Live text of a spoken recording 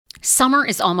Summer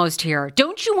is almost here.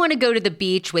 Don't you want to go to the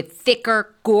beach with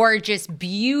thicker, gorgeous,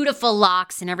 beautiful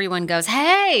locks and everyone goes,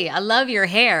 "Hey, I love your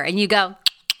hair." And you go,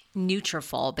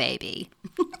 "Nutrafol, baby."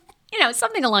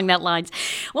 Something along that lines.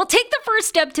 Well, take the first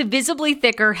step to visibly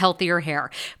thicker, healthier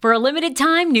hair. For a limited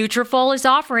time, Nutrafol is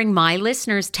offering my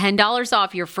listeners $10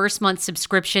 off your first month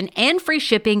subscription and free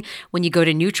shipping when you go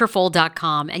to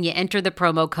Nutrafol.com and you enter the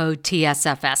promo code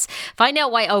TSFS. Find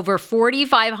out why over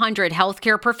 4,500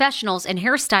 healthcare professionals and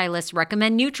hairstylists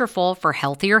recommend Nutrafol for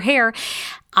healthier hair.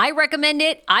 I recommend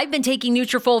it. I've been taking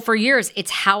Nutrafol for years.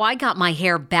 It's how I got my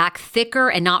hair back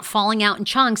thicker and not falling out in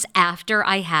chunks after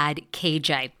I had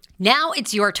KJ. Now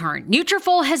it's your turn.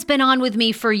 Nutrafol has been on with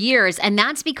me for years, and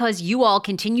that's because you all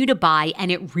continue to buy,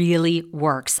 and it really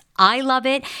works. I love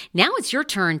it. Now it's your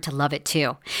turn to love it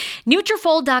too.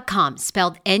 Nutrafol.com,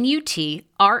 spelled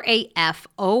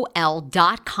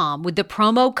Nutrafol.com with the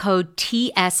promo code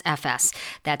TSFS.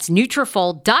 That's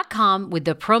Nutrafol.com with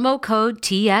the promo code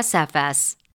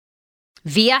TSFS.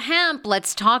 Via Hemp,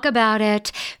 let's talk about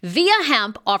it. Via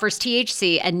Hemp offers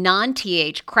THC and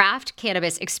non-TH craft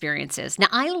cannabis experiences. Now,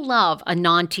 I love a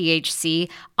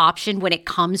non-THC option when it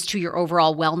comes to your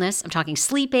overall wellness. I'm talking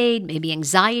sleep aid, maybe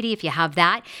anxiety if you have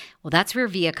that. Well, that's where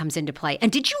Via comes into play.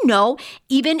 And did you know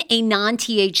even a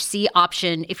non-THC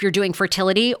option, if you're doing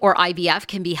fertility or IVF,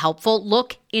 can be helpful?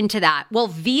 Look into that. Well,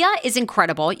 Via is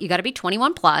incredible. You got to be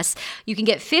 21 plus. You can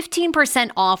get 15%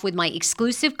 off with my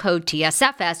exclusive code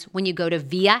TSFS when you go to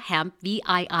Via Hemp,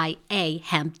 VIIA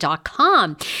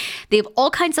hemp.com. They have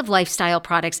all kinds of lifestyle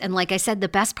products. And like I said, the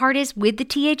best part is with the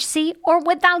THC or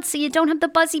without, so you don't have the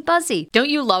buzzy. Don't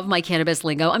you love my cannabis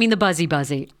lingo? I mean, the buzzy.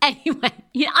 Anyway,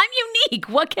 I'm unique.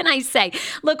 What can I say?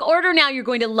 Look, order now. You're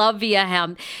going to love Via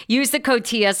Hemp. Use the code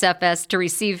TSFS to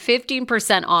receive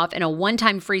 15% off and a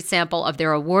one-time free sample of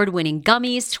their award-winning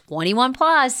gummies, 21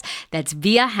 plus. That's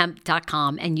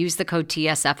viahemp.com and use the code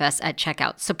TSFS at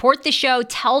checkout. Support the show.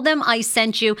 Tell them I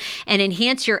sent you and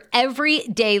enhance your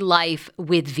everyday life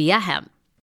with Via Hemp.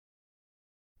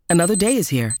 Another day is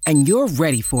here and you're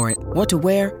ready for it. What to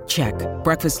wear? Check.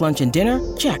 Breakfast, lunch, and dinner?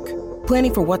 Check.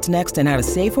 Planning for what's next and how to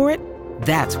save for it?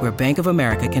 That's where Bank of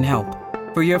America can help.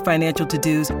 For your financial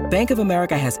to-dos, Bank of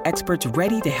America has experts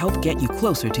ready to help get you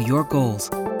closer to your goals.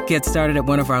 Get started at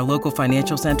one of our local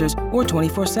financial centers or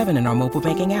 24/7 in our mobile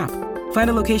banking app. Find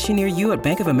a location near you at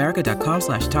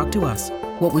bankofamerica.com/talktous.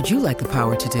 What would you like the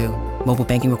power to do? Mobile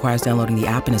banking requires downloading the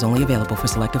app and is only available for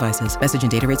select devices. Message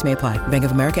and data rates may apply. Bank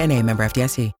of America N.A., member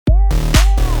FDIC.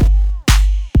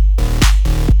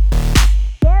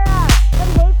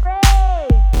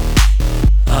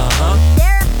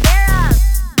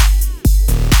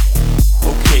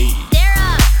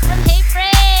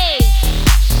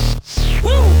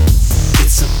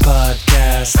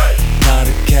 Not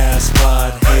a cast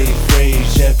pod, hey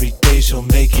phrase. Every day she'll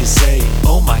make you say,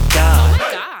 "Oh my God."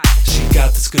 She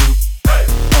got the scoop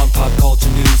on pop culture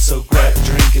news, so grab a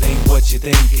drink. It ain't what you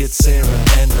think. It's Sarah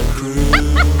and the crew.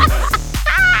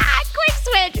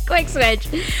 Quick switch.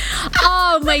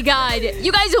 Oh my God.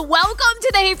 You guys, welcome to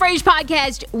the Hey Frage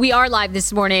podcast. We are live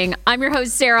this morning. I'm your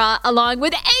host, Sarah, along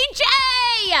with AJ.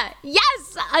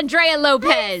 Yes, Andrea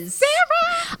Lopez. Hey,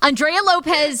 Sarah. Andrea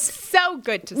Lopez. So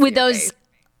good to see with your those face.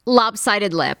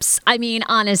 lopsided lips. I mean,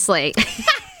 honestly.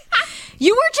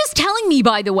 You were just telling me,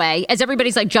 by the way, as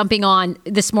everybody's like jumping on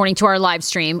this morning to our live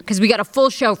stream, because we got a full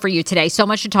show for you today, so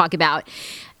much to talk about.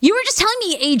 You were just telling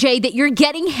me, AJ, that you're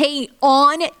getting hate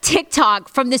on TikTok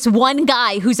from this one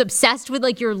guy who's obsessed with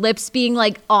like your lips being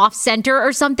like off center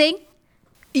or something.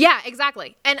 Yeah,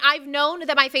 exactly. And I've known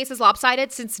that my face is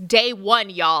lopsided since day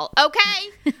one, y'all. Okay?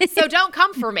 So don't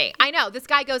come for me. I know. This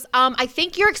guy goes, I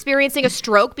think you're experiencing a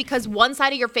stroke because one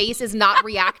side of your face is not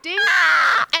reacting.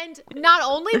 And not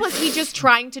only was he just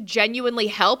trying to genuinely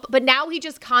help, but now he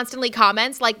just constantly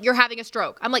comments like, "You're having a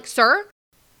stroke." I'm like, "Sir?"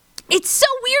 It's so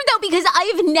weird, though, because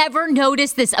I've never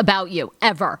noticed this about you,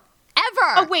 ever.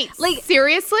 Oh, wait. Like,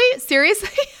 seriously? I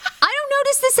don't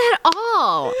notice this at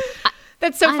all.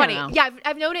 That's so I funny. don't know. Yeah,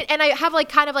 I've known it. And I have like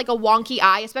kind of like a wonky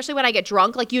eye, especially when I get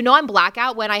drunk. Like, I'm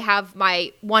blackout when I have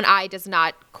my one eye does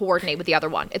not coordinate with the other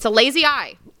one. It's a lazy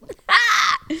eye.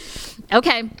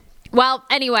 Okay. Well,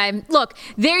 anyway, look,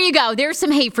 there you go. There's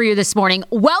some hate for you this morning.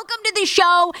 Welcome to the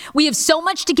show. We have so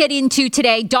much to get into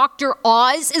today. Dr.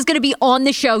 Oz is going to be on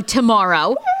the show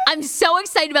tomorrow. I'm so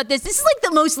excited about this. This is like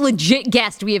the most legit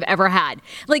guest we have ever had.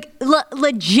 Like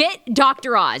legit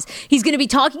Dr. Oz. He's going to be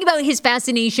talking about his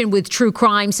fascination with true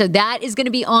crime. So that is going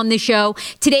to be on the show.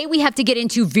 Today we have to get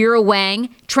into Vera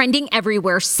Wang, trending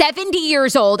everywhere, 70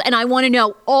 years old. And I want to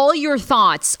know all your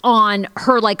thoughts on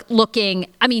her like looking.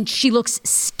 I mean, she looks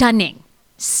stunning.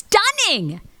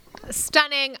 Stunning.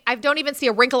 Stunning. I don't even see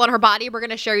a wrinkle on her body. We're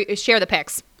going to share the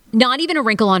pics. Not even a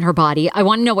wrinkle on her body. I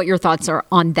want to know what your thoughts are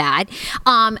on that.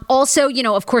 Also,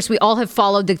 of course, we all have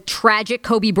followed the tragic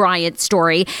Kobe Bryant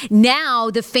story. Now,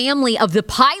 the family of the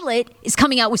pilot is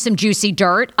coming out with some juicy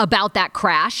dirt about that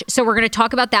crash. So we're going to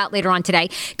talk about that later on today.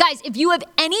 Guys, if you have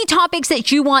any topics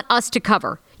that you want us to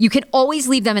cover, you can always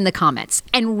leave them in the comments.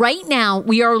 And right now,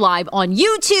 we are live on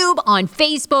YouTube, on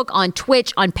Facebook, on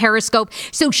Twitch, on Periscope.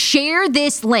 So share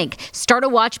this link. Start a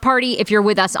watch party if you're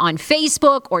with us on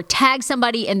Facebook, or tag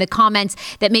somebody in the comments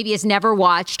that maybe has never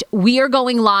watched. We are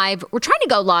going live. We're trying to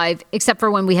go live, except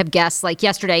for when we have guests like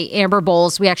yesterday, Amber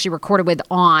Bowles, we actually recorded with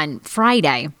on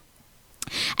Friday,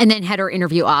 and then had her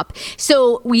interview up.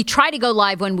 So we try to go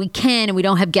live when we can, and we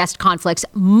don't have guest conflicts.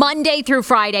 Monday through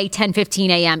Friday, 10:15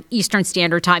 a.m. Eastern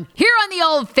Standard Time, here on the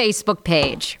old Facebook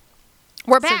page.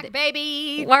 We're back,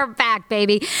 baby. We're back,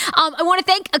 baby. I want to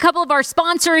thank a couple of our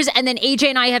sponsors, and then AJ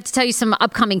and I have to tell you some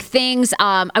upcoming things.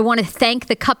 I want to thank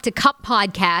the Cup to Cup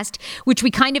podcast, which we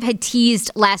kind of had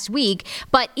teased last week,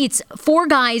 but it's 4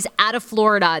 guys out of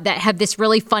Florida that have this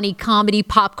really funny comedy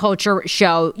pop culture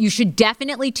show. You should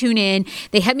definitely tune in.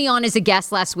 They had me on as a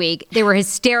guest last week. They were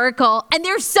hysterical, and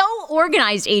they're so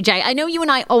organized, AJ. I know you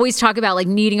and I always talk about like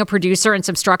needing a producer and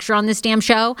some structure on this damn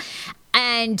show.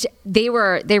 And they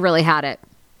really had it.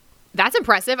 That's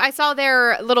impressive. I saw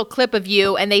their little clip of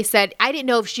you, and they said, I didn't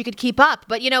know if she could keep up.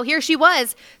 But, here she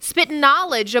was, spitting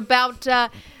knowledge about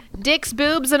dicks,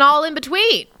 boobs, and all in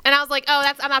between. And I was like,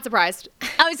 I'm not surprised.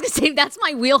 I was going to say, that's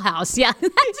my wheelhouse. Yeah.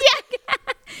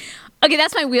 Okay,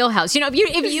 that's my wheelhouse.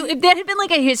 If that had been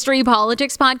like a history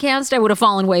politics podcast, I would have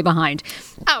fallen way behind.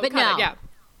 Oh, but no. Yeah.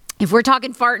 If we're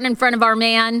talking farting in front of our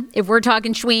man, if we're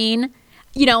talking schween,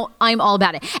 I'm all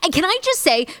about it. And can I just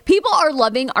say, people are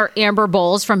loving our Amber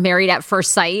Bowles from Married at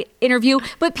First Sight interview,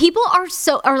 but people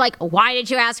are like, why did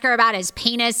you ask her about his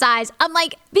penis size? I'm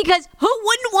like, because who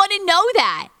wouldn't want to know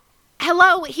that?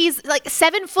 Hello, he's like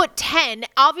 7'10".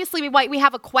 Obviously, we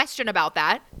have a question about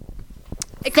that.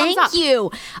 Thank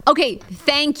you. Okay,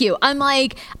 thank you. I'm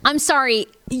like, I'm sorry.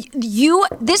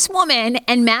 This woman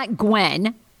and Matt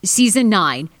Gwen, season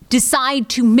 9, decide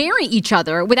to marry each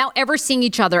other without ever seeing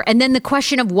each other. And then the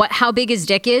question of how big his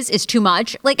dick is too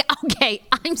much. Like, okay,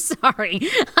 I'm sorry.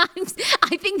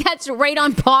 I think that's right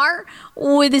on par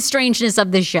with the strangeness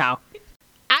of the show.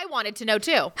 I wanted to know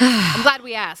too. I'm glad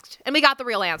we asked. And we got the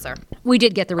real answer. We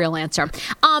did get the real answer.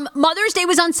 Mother's Day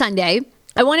was on Sunday.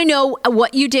 I want to know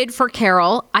what you did for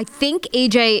Carol. I think,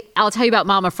 AJ, I'll tell you about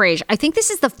Mama Frage. I think this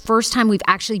is the first time we've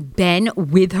actually been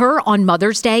with her on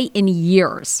Mother's Day in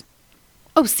years.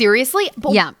 Oh, seriously?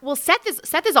 But, yeah. Well, Seth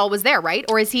is always there, right?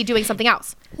 Or is he doing something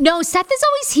else? No, Seth is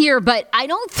always here, but I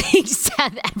don't think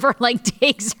Seth ever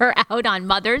takes her out on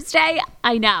Mother's Day.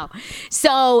 I know.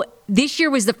 So this year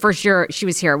was the first year she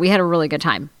was here. We had a really good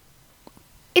time.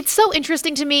 It's so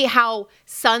interesting to me how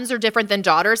sons are different than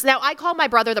daughters. Now, I call my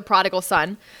brother the prodigal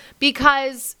son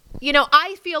because,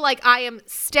 I feel like I am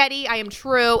steady, I am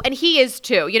true, and he is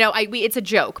too. It's a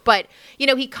joke, but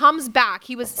he comes back.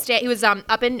 He was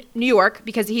up in New York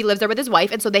because he lives there with his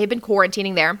wife, and so they have been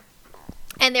quarantining there.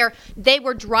 And they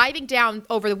were driving down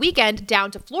over the weekend down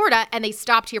to Florida, and they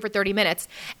stopped here for 30 minutes.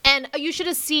 And you should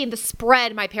have seen the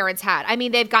spread my parents had. I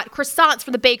mean, they've got croissants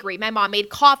from the bakery. My mom made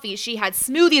coffee. She had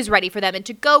smoothies ready for them and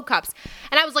to-go cups.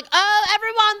 And I was like, oh,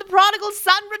 everyone, the prodigal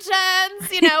son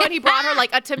returns, And he brought her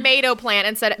a tomato plant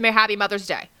and said, Happy Mother's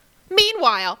Day.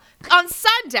 Meanwhile, on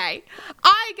Sunday,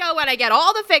 I go and I get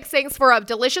all the fixings for a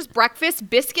delicious breakfast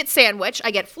biscuit sandwich.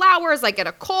 I get flowers, I get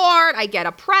a cord, I get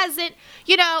a present,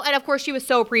 and of course she was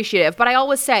so appreciative. But I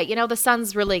always say, the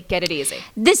sons really get it easy.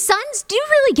 The sons do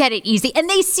really get it easy, and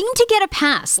they seem to get a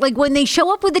pass. Like when they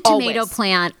show up with the tomato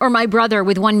plant, or my brother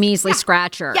with one measly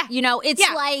scratcher.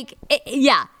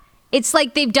 Yeah. It's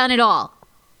like they've done it all.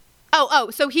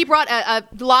 So he brought a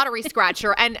lottery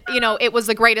scratcher, and, it was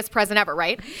the greatest present ever,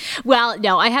 right? Well,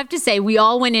 no, I have to say, we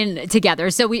all went in together.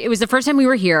 So it was the first time we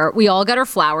were here. We all got our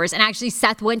flowers, and actually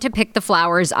Seth went to pick the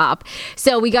flowers up.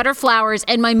 So we got our flowers,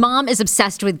 and my mom is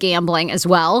obsessed with gambling as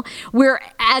well.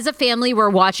 As a family, we're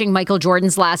watching Michael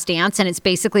Jordan's Last Dance, and it's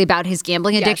basically about his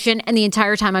gambling addiction. Yes. And the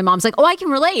entire time my mom's like, oh, I can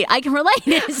relate.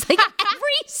 It's like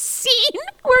every scene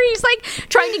where he's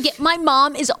trying to get, my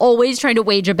mom is always trying to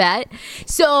wage a bet.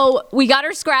 So we got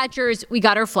our scratchers, we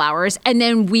got our flowers, and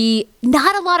then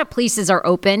not a lot of places are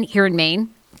open here in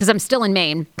Maine, because I'm still in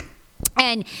Maine.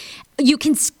 And you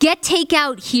can get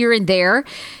takeout here and there.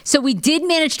 So we did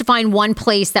manage to find one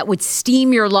place that would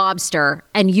steam your lobster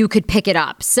and you could pick it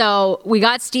up. So we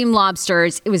got steamed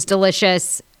lobsters. It was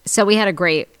delicious. So we had a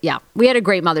great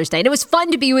Mother's Day. And it was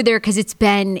fun to be with her because it's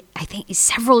been, I think,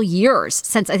 several years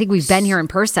since I think we've been here in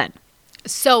person.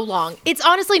 So long. It's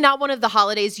honestly not one of the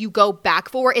holidays you go back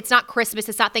for. It's not Christmas.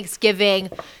 It's not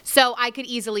Thanksgiving. So I could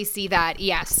easily see that.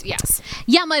 Yes.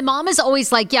 Yeah, my mom is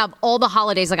always like, all the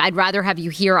holidays, like I'd rather have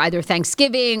you here either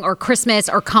Thanksgiving or Christmas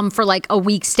or come for like a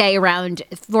week stay around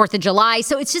 4th of July.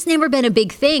 So it's just never been a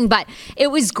big thing, but it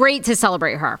was great to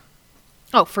celebrate her.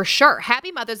 Oh, for sure. Happy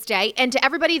Mother's Day. And to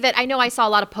everybody that I know, I saw a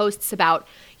lot of posts about,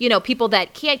 people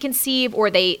that can't conceive or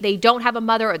they don't have a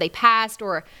mother or they passed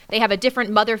or they have a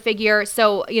different mother figure.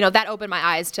 So, that opened my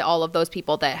eyes to all of those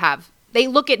people that they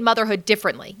look at motherhood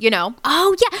differently,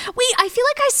 Oh, yeah. Wait, I feel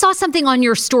like I saw something on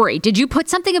your story. Did you put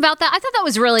something about that? I thought that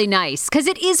was really nice because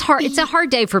it is hard. It's a hard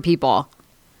day for people.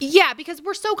 Yeah, because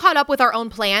we're so caught up with our own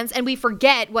plans and we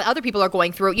forget what other people are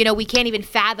going through. We can't even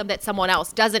fathom that someone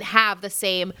else doesn't have the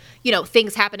same,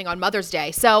 things happening on Mother's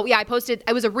Day. So yeah, it was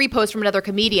a repost from another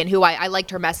comedian who I liked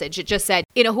her message. It just said,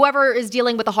 whoever is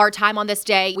dealing with a hard time on this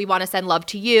day, we want to send love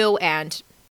to you. And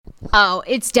oh,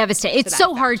 it's devastating. It's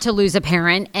so hard to lose a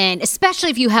parent, and especially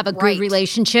if you have a good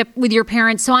relationship with your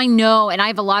parents. So I know, and I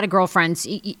have a lot of girlfriends,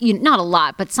 not a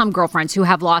lot, but some girlfriends who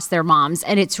have lost their moms,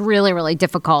 and it's really, really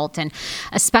difficult. And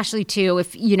especially too,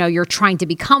 if you're trying to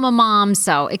become a mom,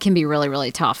 so it can be really,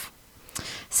 really tough.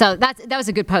 So that was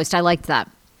a good post. I liked that.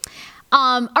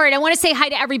 All right, I want to say hi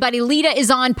to everybody. Lita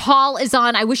is on. Paul is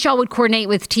on. I wish y'all would coordinate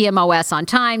with TMOS on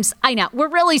times. I know, we're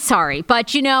really sorry,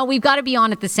 but we've got to be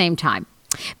on at the same time.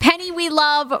 Penny, we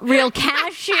love. Real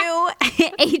cashew.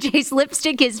 AJ's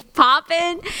lipstick is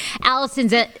popping. Allison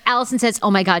says, oh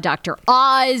my God, Dr.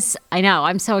 Oz. I know.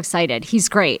 I'm so excited. He's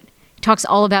great. He talks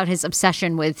all about his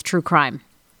obsession with true crime,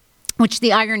 which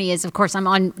the irony is, of course, I'm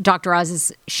on Dr.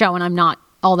 Oz's show and I'm not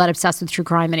all that obsessed with true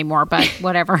crime anymore, but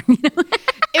whatever.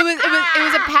 It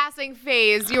was a passing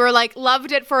phase. You were like,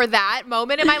 loved it for that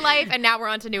moment in my life, and now we're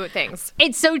on to new things.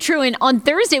 It's so true. And on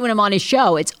Thursday when I'm on his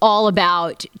show, it's all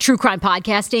about true crime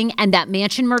podcasting and that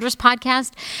Mansion Murders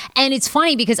podcast. And it's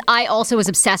funny because I also was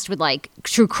obsessed with like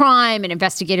true crime and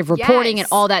investigative reporting and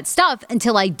all that stuff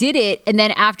until I did it. And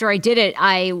then after I did it,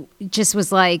 I just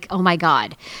was like, oh my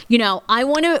God, I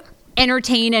want to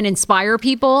entertain and inspire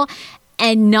people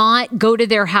and not go to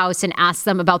their house and ask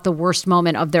them about the worst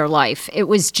moment of their life. It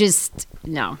was just,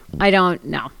 no, I don't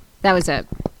know. That was it.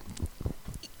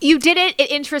 You did it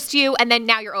interests you, and then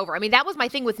now you're over. I mean, that was my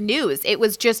thing with news. It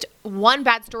was just one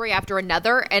bad story after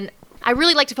another, and I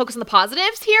really like to focus on the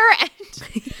positives here. And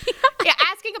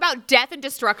asking about death and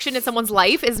destruction in someone's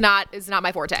life is not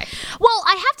my forte. Well,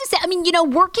 I have to say, I mean,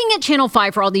 working at Channel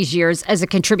 5 for all these years as a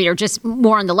contributor, just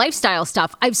more on the lifestyle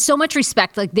stuff, I have so much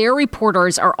respect. Like, their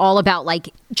reporters are all about, like,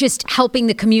 just helping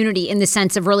the community in the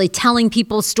sense of really telling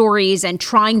people's stories and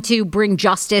trying to bring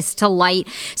justice to light.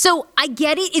 So I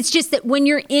get it. It's just that when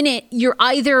you're in it, you're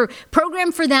either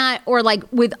programmed for that or, like,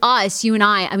 with us, you and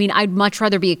I mean, I'd much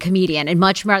rather be a comedian and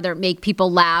much rather make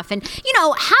people laugh and,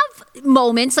 have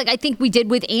moments like I think we did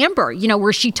with Amber,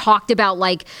 where she talked about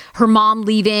like her mom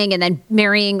leaving and then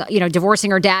marrying,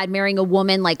 divorcing her dad, marrying a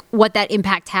woman, like what that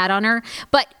impact had on her.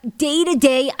 But day to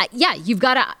day,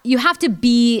 you have to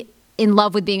be in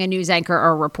love with being a news anchor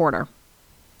or a reporter.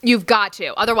 You've got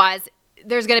to. Otherwise,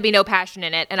 there's going to be no passion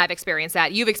in it. And I've experienced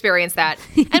that. You've experienced that.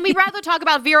 And we'd rather talk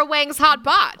about Vera Wang's hot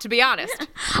pot, to be honest.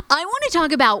 I want to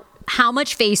talk about how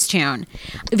much Facetune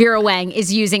Vera Wang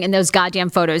is using in those goddamn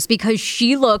photos because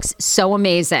she looks so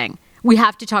amazing. We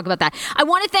have to talk about that. I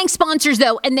want to thank sponsors,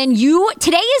 though. And then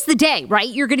today is the day, right?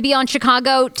 You're going to be on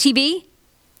Chicago TV?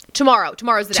 Tomorrow's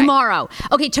the day. Tomorrow.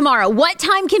 Okay, tomorrow. What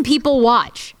time can people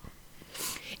watch?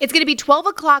 It's going to be 12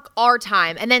 o'clock our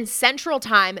time, and then Central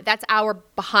Time, that's hour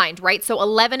behind, right? So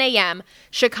 11 a.m.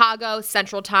 Chicago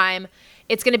Central Time.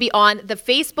 It's going to be on the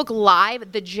Facebook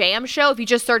Live, The Jam Show. If you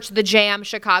just search The Jam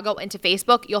Chicago into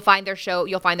Facebook, you'll find their show,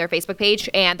 you'll find their Facebook page,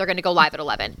 and they're going to go live at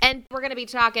 11. And we're going to be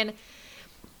talking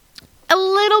a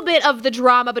little bit of the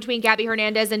drama between Gabby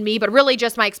Hernandez and me, but really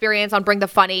just my experience on Bring the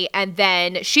Funny. And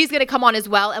then she's going to come on as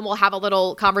well, and we'll have a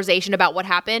little conversation about what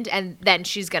happened, and then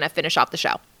she's going to finish off the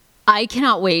show. I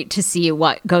cannot wait to see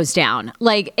what goes down.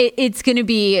 Like, it's going to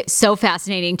be so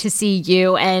fascinating to see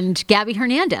you and Gabby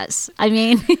Hernandez. I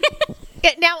mean...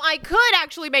 Now, I could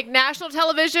actually make national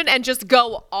television and just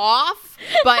go off,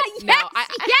 but yes, no.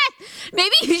 Yes.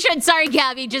 Maybe you should. Sorry,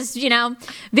 Gabby. Just,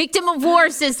 victim of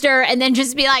war, sister, and then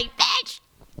just be like, bitch.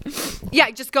 Yeah,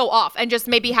 just go off and just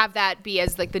maybe have that be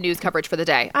as like the news coverage for the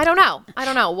day. I don't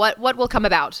know. What will come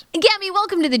about. Gabby,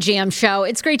 welcome to the Jam Show.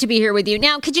 It's great to be here with you.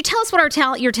 Now, could you tell us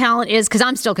what your talent is? Because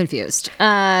I'm still confused.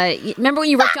 Remember when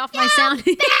you ripped off my sound?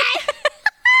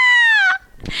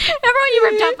 Remember when you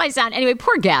ripped off my sound? Anyway,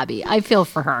 poor Gabby. I feel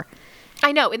for her.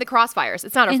 I know, in the crossfires.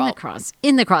 It's not her fault.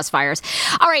 In the crossfires.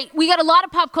 All right, we got a lot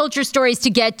of pop culture stories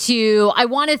to get to. I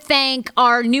want to thank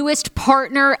our newest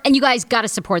partner, and you guys got to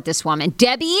support this woman.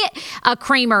 Debbie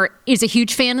Kramer is a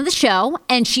huge fan of the show,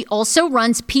 and she also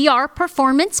runs PR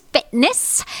Performance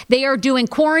Fitness. They are doing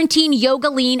quarantine yoga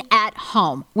lean at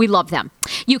home. We love them.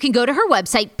 You can go to her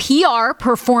website,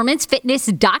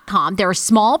 prperformancefitness.com. They're a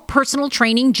small personal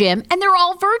training gym, and they're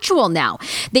all virtual now.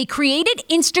 They created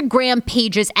Instagram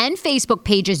pages and Facebook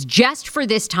pages just for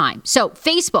this time. So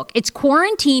Facebook, it's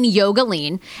Quarantine Yoga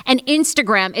Lean, and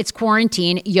Instagram, it's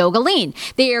Quarantine Yoga Lean.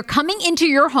 They are coming into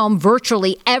your home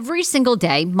virtually every single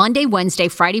day, Monday, Wednesday,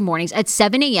 Friday mornings at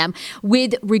 7 a.m.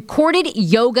 with recorded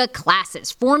yoga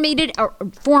classes formatted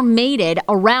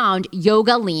around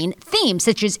yoga lean themes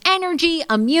such as energy,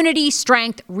 immunity,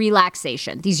 strength,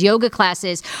 relaxation. These yoga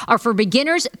classes are for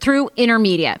beginners through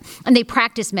intermediate, and they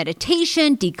practice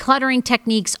meditation, decluttering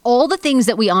techniques, all the things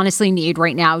that we honestly need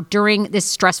right now during this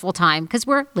stressful time because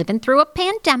we're living through a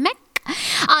pandemic.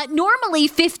 Normally,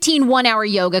 15 one-hour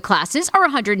yoga classes are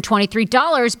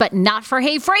 $123, but not for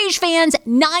Hey Frage fans,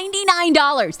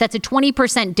 $99. That's a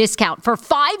 20% discount for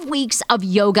 5 weeks of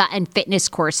yoga and fitness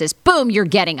courses. Boom, you're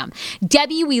getting them.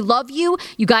 Debbie, we love you.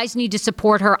 You guys need to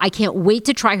support her. I can't wait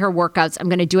to try her workouts. I'm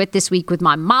going to do it this week with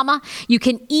my mama. You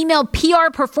can email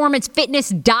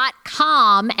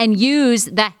prperformancefitness.com and use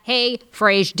the Hey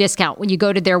Frage discount when you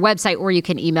go to their website, or you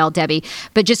can email Debbie.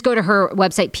 But just go to her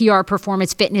website,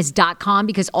 prperformancefitness.com,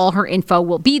 because all her info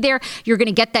will be there. You're going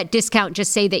to get that discount.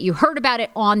 Just say that you heard about it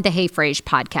on the Hey Frage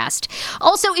podcast.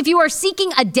 Also, if you are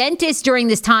seeking a dentist during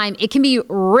this time, it can be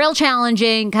real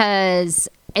challenging because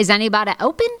is anybody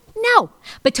open? No.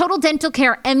 But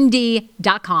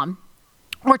TotalDentalCareMD.com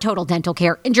or Total Dental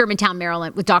Care in Germantown,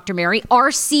 Maryland with Dr. Mary are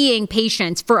seeing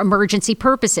patients for emergency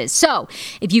purposes. So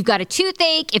if you've got a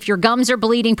toothache, if your gums are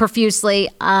bleeding profusely,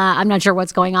 I'm not sure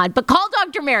what's going on, but call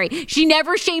Dr. Mary. She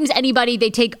never shames anybody. They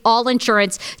take all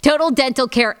insurance.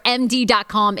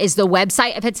 TotalDentalCareMD.com is the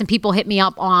website. I've had some people hit me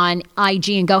up on IG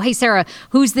and go, hey, Sarah,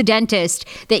 who's the dentist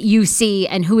that you see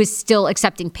and who is still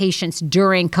accepting patients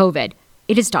during COVID?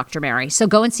 It is Dr. Mary. So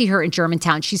go and see her in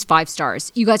Germantown. She's 5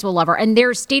 stars. You guys will love her. And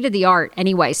they're state of the art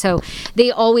anyway. So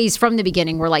they always, from the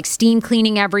beginning, were like steam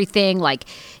cleaning everything. Like,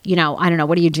 I don't know.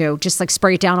 What do you do? Just like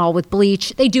spray it down all with bleach.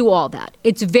 They do all that.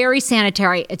 It's very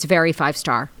sanitary. It's very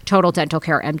 5-star.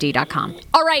 TotalDentalCareMD.com.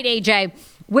 All right, AJ.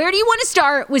 Where do you want to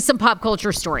start with some pop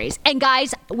culture stories? And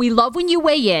guys, we love when you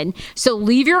weigh in. So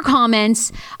leave your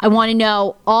comments. I want to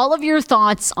know all of your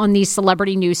thoughts on these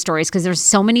celebrity news stories because there's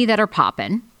so many that are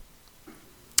popping.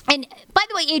 And by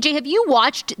the way, AJ, have you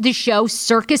watched the show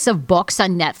Circus of Books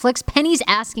on Netflix? Penny's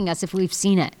asking us if we've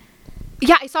seen it.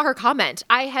 Yeah, I saw her comment.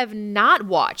 I have not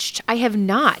watched. I have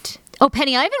not. Oh,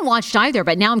 Penny, I haven't watched either,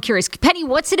 but now I'm curious. Penny,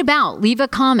 what's it about? Leave a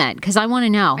comment because I want to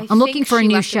know. I'm looking for a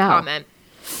new show. Comment.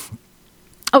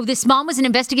 Oh, this mom was an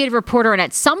investigative reporter, and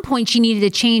at some point she needed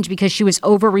to change because she was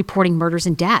over-reporting murders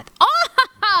and death. Oh,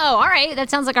 all right.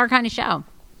 That sounds like our kind of show.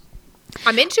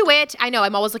 I'm into it. I know.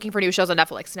 I'm always looking for new shows on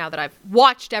Netflix now that I've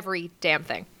watched every damn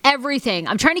thing. Everything.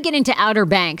 I'm trying to get into Outer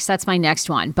Banks. That's my next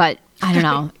one. But I don't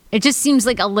know. It just seems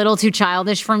like a little too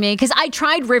childish for me. Because I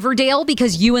tried Riverdale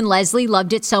because you and Leslie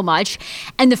loved it so much.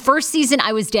 And the first season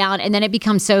I was down. And then it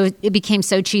became so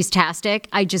cheese-tastic.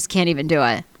 I just can't even do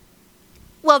it.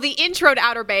 Well, the intro to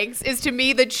Outer Banks is to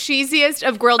me the cheesiest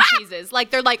of grilled cheeses.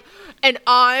 Like they're like, and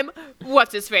I'm,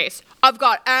 what's his face? I've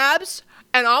got abs.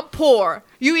 And I'm poor.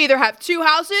 You either have 2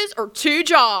 houses or 2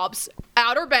 jobs.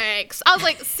 Outer Banks. I was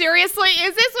like, seriously?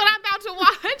 Is this what I'm about to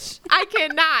watch? I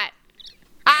cannot.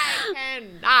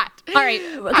 All right.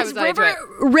 Because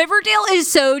Riverdale is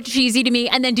so cheesy to me.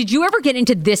 And then did you ever get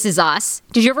into This Is Us?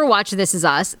 Did you ever watch This Is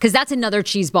Us? Because that's another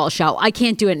cheeseball show. I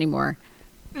can't do it anymore.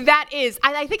 That is.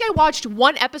 I think I watched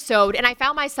one episode and I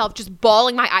found myself just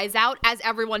bawling my eyes out as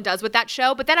everyone does with that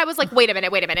show. But then I was like, wait a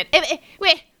minute.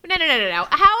 No.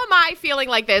 How am I feeling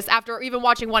like this after even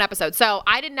watching one episode? So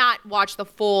I did not watch the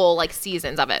full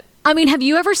seasons of it. I mean, have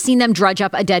you ever seen them drudge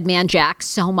up a dead man Jack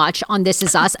so much on This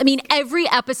Is Us? I mean, every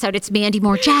episode it's Mandy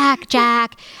Moore, Jack. I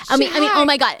mean, oh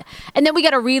my God. And then we got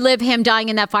to relive him dying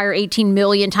in that fire 18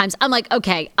 million times. I'm like,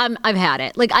 okay, I've had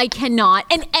it. Like, I cannot.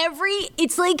 And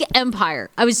it's like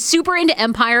Empire. I was super into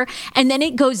Empire, and then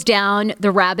it goes down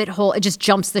the rabbit hole. It just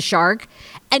jumps the shark.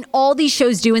 And all these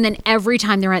shows do, and then every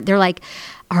time they're like,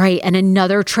 all right, and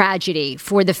another tragedy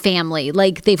for the family.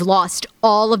 Like they've lost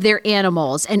all of their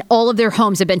animals and all of their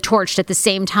homes have been torched at the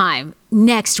same time.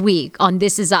 Next week on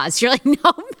This Is Us. You're like,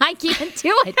 no, I can't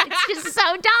do it. It's just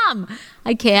so dumb.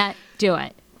 I can't do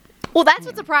it. Well, that's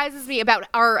what surprises me about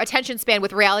our attention span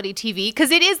with reality TV,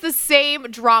 because it is the same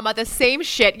drama, the same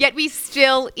shit, yet we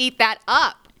still eat that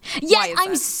up. Yes,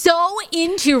 I'm so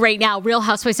into right now Real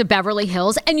Housewives of Beverly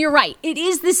Hills. And you're right. It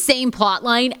is the same plot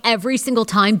line every single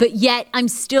time. But yet I'm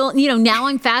still, now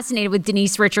I'm fascinated with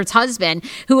Denise Richards' husband,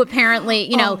 who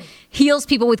apparently, heals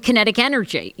people with kinetic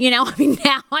energy. Now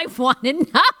I want to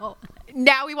know.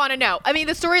 Now we want to know.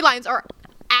 The storylines are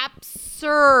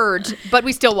absurd, but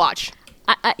we still watch.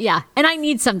 Yeah. And I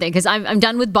need something because I'm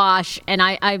done with Bosch and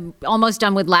I'm almost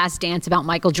done with Last Dance about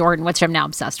Michael Jordan, which I'm now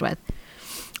obsessed with.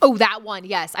 Oh, that one.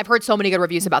 Yes. I've heard so many good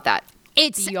reviews about that.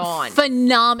 It's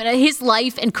phenomenal. His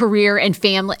life and career and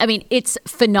family. It's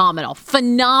phenomenal.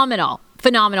 Phenomenal.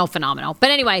 But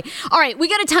anyway, all right, we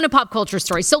got a ton of pop culture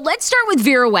stories. So let's start with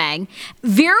Vera Wang.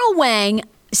 Vera Wang,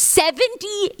 70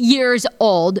 years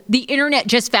old. The internet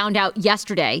just found out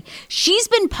yesterday. She's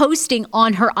been posting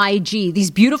on her IG these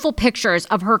beautiful pictures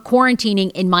of her quarantining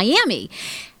in Miami.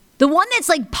 The one that's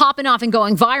like popping off and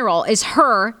going viral is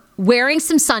her wearing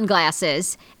some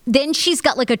sunglasses. Then she's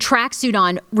got like a tracksuit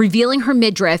on, revealing her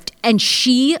midriff, and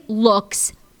she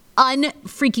looks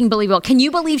unfreaking believable. Can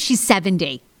you believe she's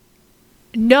 70?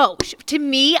 No. To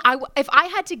me, if I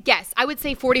had to guess, I would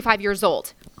say 45 years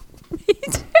old.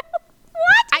 What?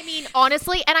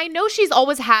 Honestly, and I know she's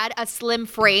always had a slim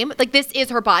frame. Like, this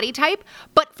is her body type.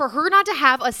 But for her not to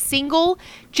have a single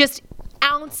just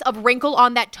ounce of wrinkle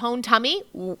on that toned tummy,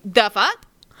 the fuck?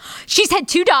 She's had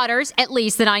 2 daughters, at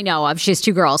least, that I know of. She has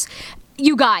 2 girls.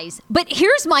 You guys, but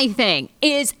here's my thing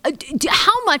is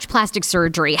how much plastic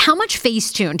surgery, how much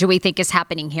Facetune do we think is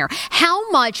happening here?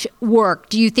 How much work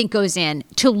do you think goes in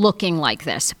to looking like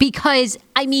this? Because,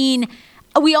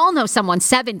 we all know someone's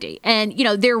 70 and,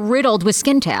 they're riddled with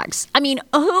skin tags.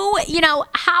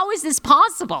 How is this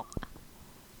possible?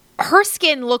 Her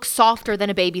skin looks softer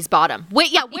than a baby's bottom.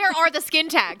 Wait, yeah, where are the skin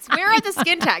tags? Where are the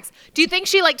skin tags? Do you think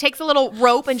she takes a little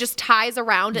rope and just ties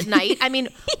around at night? Yes.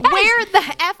 Where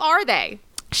the F are they?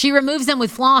 She removes them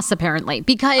with floss, apparently,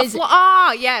 because...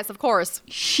 yes, of course.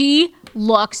 She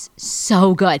looks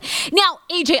so good. Now,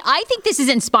 AJ, I think this is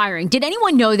inspiring. Did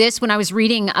anyone know this when I was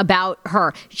reading about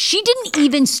her? She didn't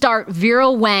even start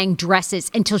Vera Wang dresses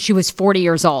until she was 40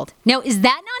 years old. Now, is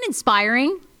that not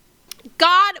inspiring?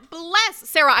 God bless.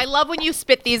 Sarah, I love when you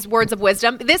spit these words of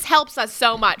wisdom. This helps us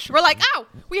so much. We're like,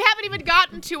 we haven't even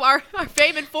gotten to our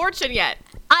fame and fortune yet.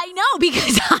 I know,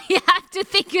 because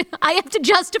I have to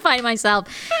justify myself.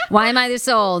 Why am I this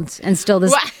old and still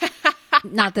this,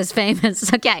 not this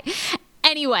famous? Okay.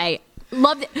 Anyway,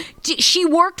 love it. She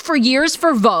worked for years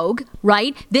for Vogue,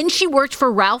 right? Then she worked for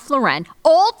Ralph Lauren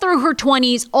all through her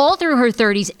 20s, all through her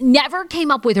 30s, never came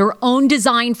up with her own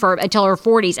design firm until her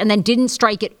 40s, and then didn't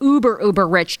strike it uber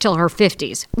rich till her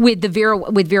 50s with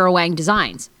Vera Wang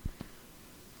Designs.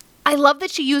 I love that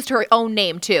she used her own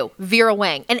name too, Vera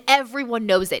Wang, and everyone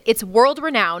knows it. It's world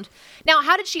renowned. Now,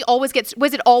 how did she always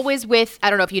was it always with,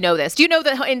 I don't know if you know this. Do you know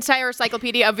the entire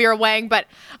encyclopedia of Vera Wang? But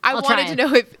I wanted to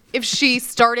know if she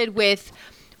started with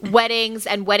weddings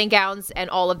and wedding gowns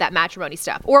and all of that matrimony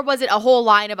stuff, or was it a whole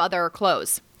line of other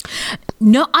clothes?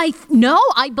 No,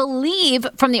 I believe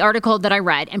from the article that I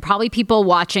read, and probably people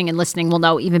watching and listening will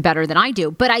know even better than I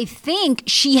do, but I think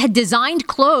she had designed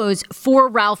clothes for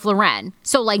Ralph Lauren.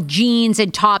 So like jeans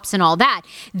and tops and all that.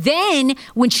 Then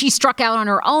when she struck out on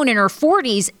her own in her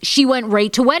 40s, she went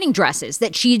right to wedding dresses,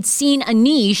 that she had seen a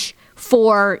niche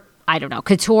for, I don't know,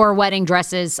 couture wedding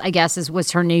dresses, I guess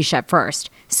was her niche at first.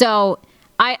 So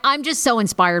I'm just so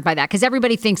inspired by that, because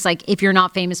everybody thinks like if you're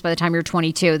not famous by the time you're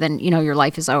 22, then your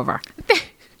life is over.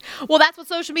 Well, that's what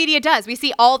social media does. We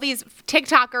see all these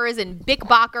TikTokers and Big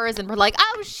Bockers, and we're like,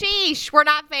 oh, sheesh, we're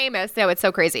not famous. No, it's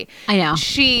so crazy. I know.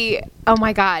 Oh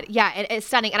my God. Yeah, it's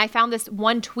stunning. And I found this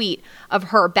one tweet of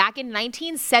her back in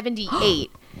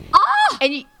 1978.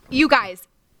 And you guys,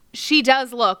 she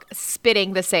does look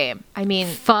spitting the same.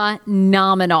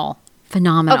 Phenomenal.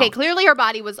 Okay, clearly her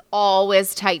body was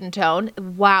always tight and toned.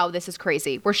 Wow, this is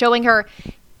crazy. We're showing her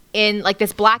in like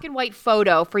this black and white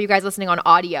photo for you guys listening on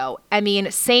audio.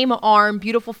 Same arm,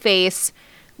 beautiful face.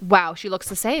 Wow, she looks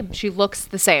the same.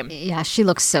 Yeah, she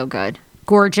looks so good.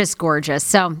 Gorgeous.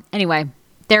 So anyway,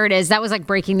 there it is. That was like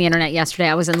breaking the internet yesterday.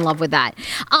 I was in love with that.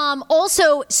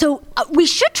 Also, we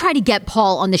should try to get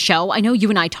Paul on the show. I know you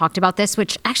and I talked about this,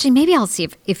 which actually maybe I'll see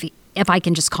if I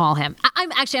can just call him. I'm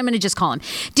going to just call him.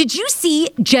 Did you see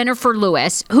Jennifer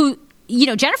Lewis, who,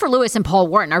 Jennifer Lewis and Paul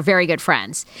Wharton are very good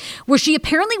friends, where she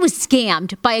apparently was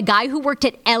scammed by a guy who worked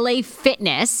at LA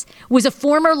Fitness, was a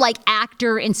former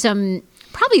actor in some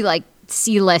probably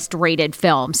C-list rated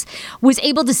films, was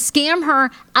able to scam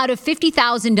her out of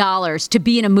 $50,000 to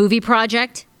be in a movie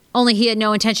project, only he had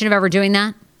no intention of ever doing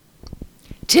that?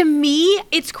 To me,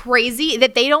 it's crazy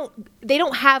that they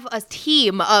don't have a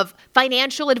team of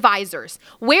financial advisors.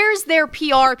 Where's their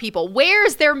PR people?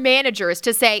 Where's their managers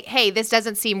to say, hey, this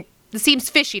seems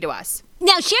fishy to us?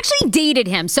 Now, she actually dated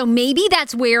him, so maybe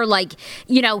that's where,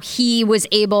 he was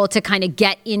able to kind of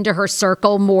get into her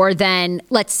circle more than,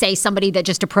 let's say, somebody that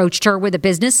just approached her with a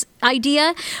business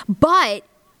idea. But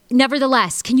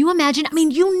nevertheless, can you imagine? I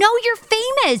mean, you're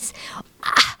famous.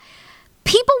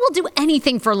 People will do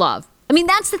anything for love. I mean,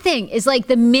 that's the thing, is like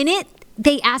the minute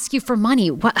they ask you for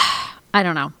money, I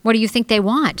don't know. What do you think they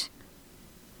want?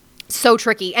 So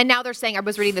tricky. And now they're saying, I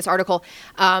was reading this article,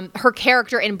 her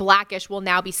character in Blackish will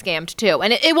now be scammed too.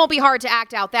 And it won't be hard to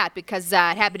act out that because it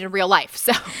happened in real life.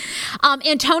 So,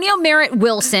 Antonio Merritt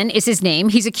Wilson is his name.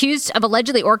 He's accused of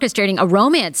allegedly orchestrating a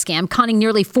romance scam, conning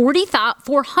nearly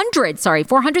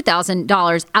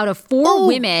 $400,000 out of four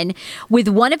women, with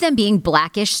one of them being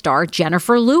Blackish star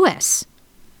Jennifer Lewis.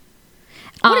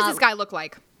 What does this guy look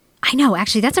like? I know.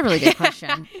 Actually, that's a really good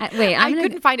question. Wait, I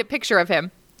couldn't find a picture of him.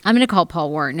 I'm going to call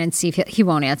Paul Wharton and see if he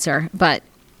won't answer, but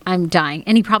I'm dying.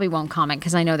 And he probably won't comment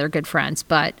because I know they're good friends,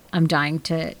 but I'm dying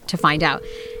to find out.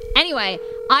 Anyway,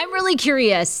 I'm really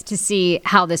curious to see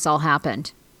how this all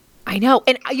happened. I know.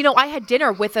 And, I had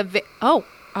dinner with a... Hey. Paul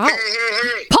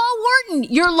Wharton,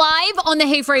 you're live on the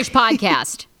Hey Frase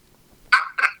podcast.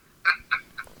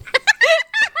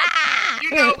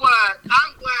 You know what?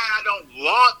 I'm glad I don't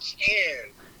launch in.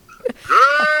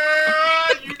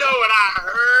 Girl, you know what I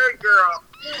heard, girl.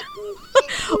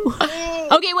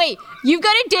 Okay, wait. You've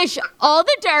got to dish all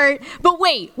the dirt. But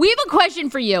wait, we have a question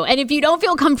for you. And if you don't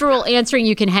feel comfortable answering,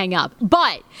 you can hang up.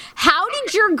 But how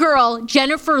did your girl,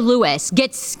 Jennifer Lewis,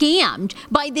 get scammed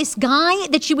by this guy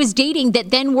that she was dating that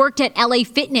then worked at LA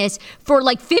Fitness for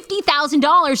like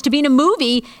 $50,000 to be in a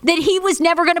movie that he was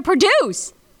never going to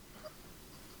produce?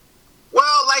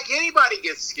 Well, like anybody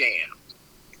gets scammed.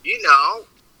 The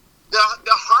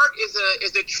heart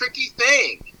is a tricky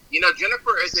thing.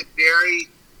 Jennifer is a very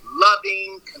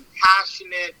loving,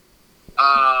 compassionate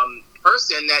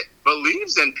person that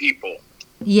believes in people.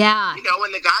 Yeah.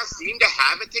 And the guy seemed to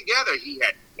have it together. He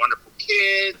had wonderful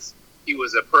kids. He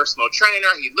was a personal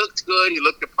trainer. He looked good. He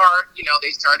looked the part.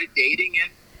 They started dating,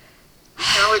 and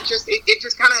it just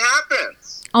kind of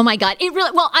happens. Oh my God. It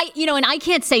really, and I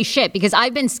can't say shit because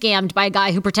I've been scammed by a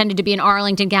guy who pretended to be an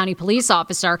Arlington County police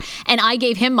officer and I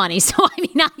gave him money. So, I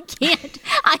can't Exactly.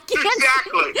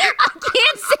 I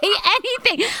can't say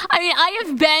anything. I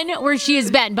have been where she has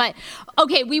been, but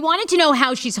okay, we wanted to know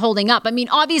how she's holding up.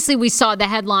 Obviously we saw the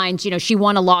headlines, she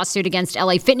won a lawsuit against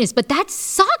LA Fitness, but that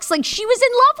sucks. Like she was in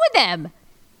love with him.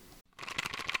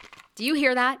 Do you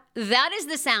hear that? That is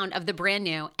the sound of the brand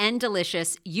new and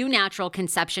delicious Eu Natural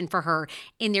Conception for Her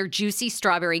in their juicy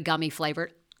strawberry gummy flavor.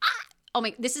 Oh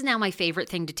my, this is now my favorite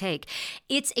thing to take.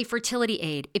 It's a fertility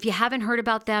aid. If you haven't heard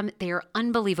about them, they are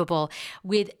unbelievable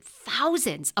with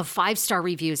thousands of 5-star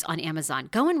reviews on Amazon.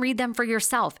 Go and read them for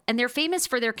yourself. And they're famous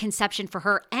for their Conception for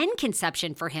Her and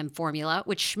Conception for Him formula,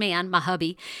 which Schman, my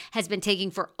hubby, has been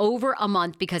taking for over a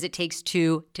month because it takes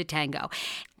two to tango.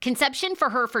 Conception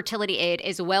for Her fertility aid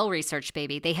is well-researched,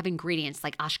 baby. They have ingredients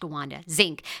like ashwagandha,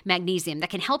 zinc, magnesium that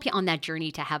can help you on that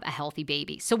journey to have a healthy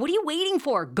baby. So what are you waiting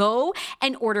for? Go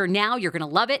and order now. You're going to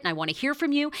love it, and I want to hear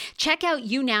from you. Check out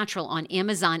Eu Natural on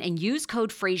Amazon and use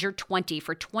code Fraser20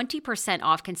 for 20%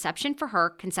 off Conception for Her,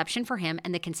 Conception for Him,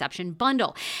 and the Conception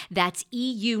Bundle. That's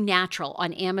EU Natural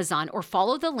on Amazon, or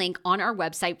follow the link on our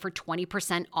website for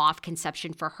 20% off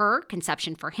Conception for Her,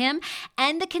 Conception for Him,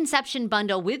 and the Conception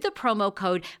Bundle with the promo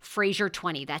code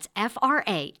Fraser20. That's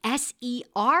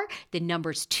FRASER, the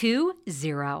numbers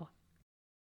 20.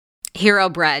 Hero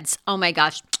Breads. Oh my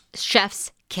gosh.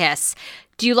 Chef's kiss.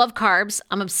 Do you love carbs?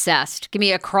 I'm obsessed. Give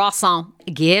me a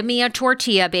croissant. Give me a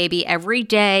tortilla, baby, every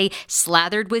day,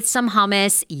 slathered with some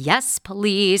hummus. Yes,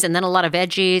 please. And then a lot of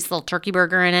veggies, a little turkey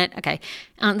burger in it. Okay.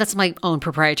 That's my own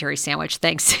proprietary sandwich.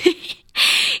 Thanks.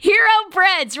 Hero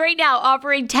Breads right now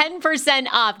offering 10%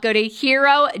 off. Go to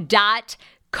hero.co.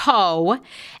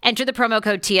 Enter the promo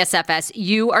code TSFS.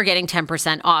 You are getting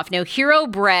 10% off. Now, Hero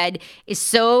Bread is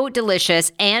so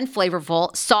delicious and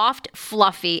flavorful, soft,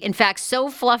 fluffy. In fact, so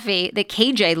fluffy that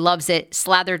KJ loves it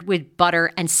slathered with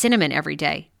butter and cinnamon every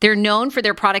day. They're known for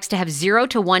their products to have 0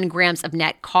 to 1 grams of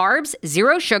net carbs,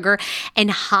 0 sugar,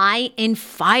 and high in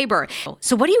fiber.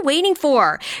 So what are you waiting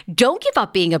for? Don't give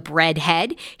up being a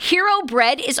breadhead. Hero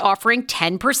Bread is offering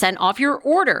 10% off your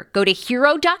order. Go to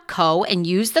hero.co and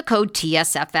use the code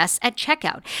TSFS at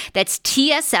checkout. That's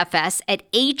TSFS at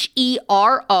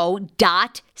HERO.CO.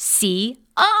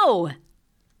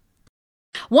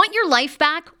 Want your life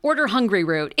back? Order Hungry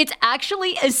Root. It's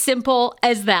actually as simple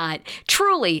as that.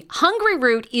 Truly, Hungry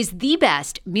Root is the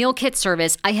best meal kit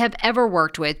service I have ever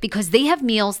worked with because they have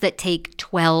meals that take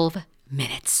 12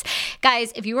 minutes.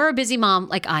 Guys, if you are a busy mom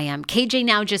like I am, KJ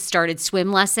now just started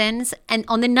swim lessons. And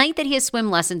on the night that he has swim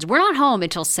lessons, we're not home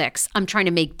until 6. I'm trying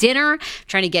to make dinner,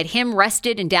 trying to get him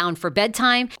rested and down for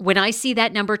bedtime. When I see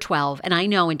that number 12, and I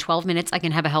know in 12 minutes I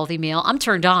can have a healthy meal, I'm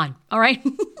turned on. All right.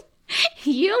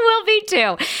 You will be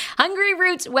too. Hungry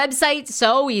Root's website,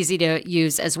 so easy to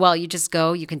use as well. You just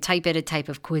go, you can type in a type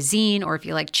of cuisine, or if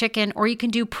you like chicken, or you can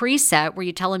do preset where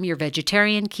you tell them you're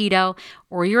vegetarian, keto,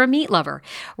 or you're a meat lover.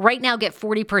 Right now, get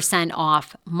 40%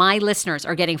 off. My listeners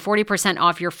are getting 40%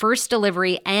 off your first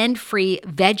delivery and free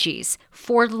veggies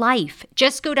for life.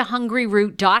 Just go to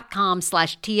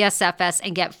hungryroot.com/TSFS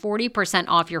and get 40%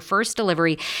 off your first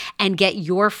delivery and get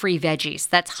your free veggies.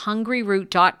 That's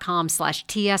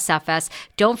hungryroot.com/TSFS.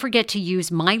 Don't forget to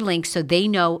use my link so they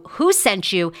know who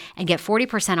sent you and get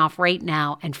 40% off right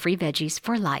now and free veggies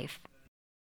for life.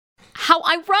 How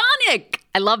ironic.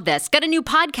 I love this. Got a new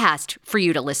podcast for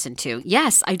you to listen to.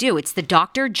 Yes, I do. It's the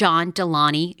Dr. John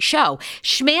Delaney Show.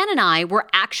 Schman and I were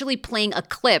actually playing a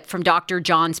clip from Dr.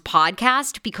 John's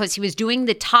podcast because he was doing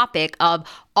the topic of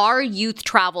are youth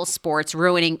travel sports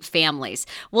ruining families?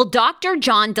 Well, Dr.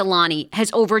 John Delaney has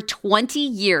over 20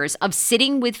 years of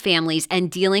sitting with families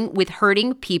and dealing with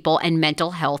hurting people and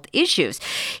mental health issues.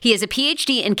 He has a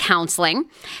PhD in counseling.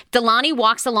 Delaney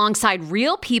walks alongside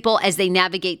real people as they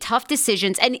navigate tough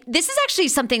decisions. And this is actually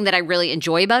something that I really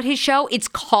enjoy about his show. It's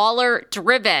caller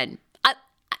driven.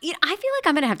 I feel like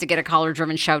I'm going to have to get a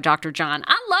caller-driven show, Dr. John.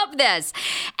 I love this.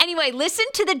 Anyway, listen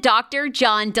to the Dr.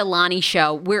 John Delaney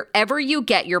Show wherever you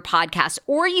get your podcast,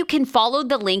 or you can follow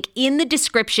the link in the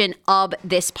description of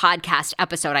this podcast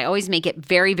episode. I always make it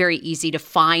very, very easy to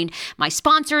find my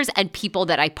sponsors and people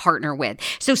that I partner with.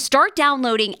 So start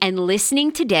downloading and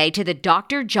listening today to the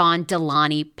Dr. John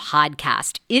Delaney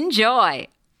podcast. Enjoy.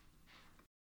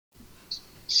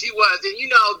 She was, and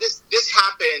this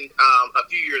happened a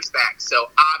few years back. So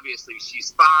obviously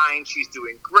she's fine. She's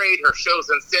doing great. Her show's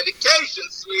on syndication,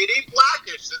 sweetie.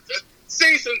 Blackish is in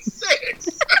season 6.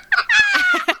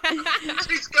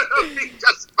 She's gonna be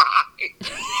just fine.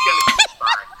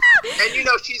 And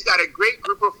she's got a great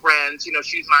group of friends.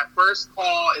 She's my first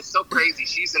call. It's so crazy.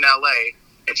 She's in LA,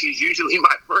 and she's usually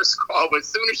my first call. But as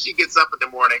soon as she gets up in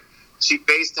the morning, she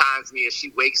FaceTimes me as she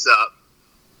wakes up.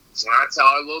 So I tell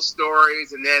her little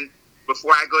stories, and then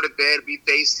before I go to bed, we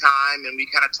FaceTime, and we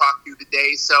kind of talk through the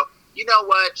day. So, you know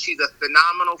what? She's a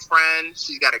phenomenal friend.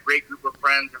 She's got a great group of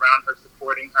friends around her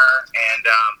supporting her, and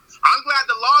I'm glad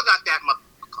the law got that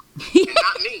motherfucker, and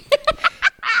not me.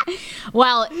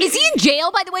 Well, is he in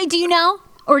jail, by the way? Do you know?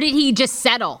 Or did he just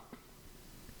settle?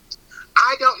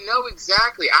 I don't know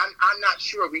exactly. I'm not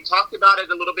sure. We talked about it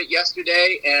a little bit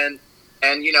yesterday, and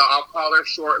I'll call her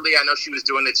shortly. I know she was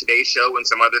doing the Today Show and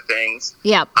some other things.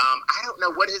 Yeah. I don't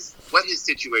know what his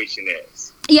situation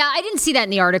is. Yeah, I didn't see that in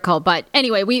the article, but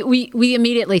anyway, we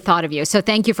immediately thought of you. So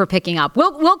thank you for picking up.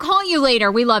 We'll call you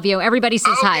later. We love you. Everybody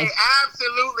says hi.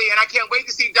 Absolutely, and I can't wait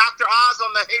to see Dr. Oz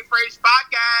on the Hey Frage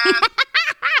podcast.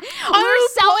 We're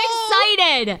so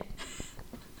excited.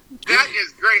 That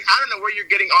is great. I don't know where you're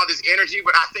getting all this energy,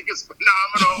 but I think it's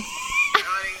phenomenal.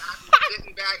 I'm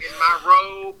sitting back in my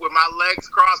robe with my legs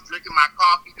crossed, drinking my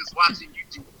coffee, just watching you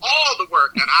do all the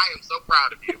work, and I am so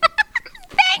proud of you.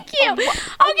 Thank you.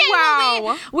 Okay, wow.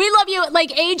 Well, we love you. Like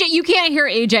AJ, you can't hear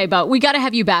AJ, but we got to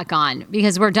have you back on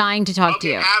because we're dying to talk to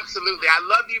you. Absolutely. I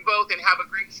love you both, and have a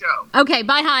great show. Okay,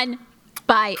 bye, hon.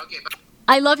 Bye. Okay, bye.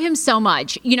 I love him so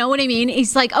much. You know what I mean?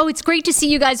 He's like, oh, it's great to see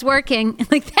you guys working.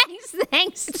 Like, thanks.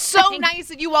 It's so nice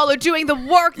that you all are doing the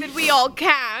work that we all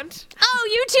can't. Oh,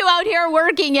 you two out here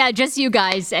working. Yeah, just you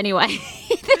guys. Anyway.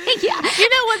 Yeah. You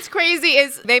know what's crazy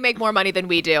is they make more money than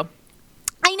we do.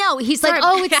 I know. He's like,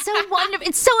 oh, it's so wonderful.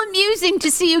 It's so amusing to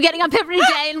see you getting up every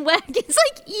day and work. It's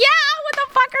like, yeah, what the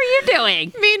fuck are you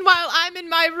doing? Meanwhile, I'm in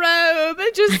my robe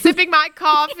and just sipping my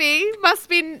coffee. Must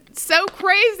be so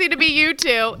crazy to be you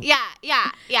two. Yeah.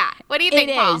 What do you think,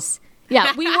 Paul? It is.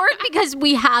 Yeah, we work because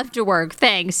we have to work.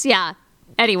 Thanks. Yeah.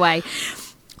 Anyway.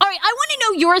 All right, I want to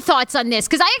know your thoughts on this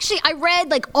because I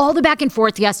read like all the back and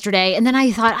forth yesterday, and then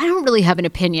I thought I don't really have an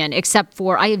opinion except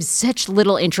for I have such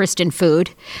little interest in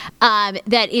food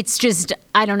that it's just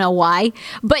I don't know why.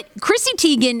 But Chrissy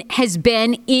Tiegan has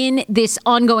been in this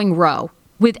ongoing row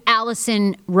with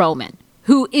Alison Roman,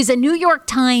 who is a New York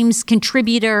Times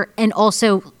contributor and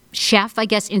also chef, I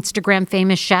guess, Instagram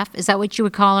famous chef. Is that what you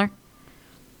would call her?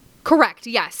 Correct,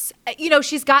 yes.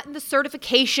 She's gotten the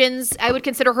certifications. I would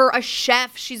consider her a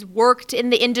chef. She's worked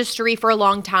in the industry for a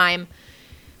long time.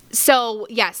 So,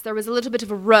 yes, there was a little bit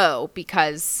of a row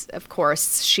because, of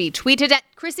course, she tweeted at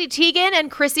Chrissy Teigen,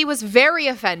 and Chrissy was very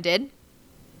offended.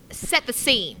 Set the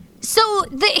scene. So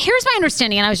here's my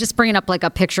understanding, and I was just bringing up like a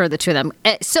picture of the two of them.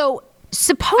 So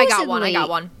supposedly... I got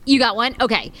one. You got one?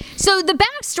 Okay. So the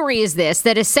backstory is this,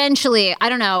 that essentially, I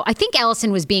don't know, I think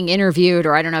Alison was being interviewed,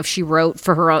 or I don't know if she wrote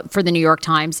for the New York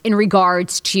Times, in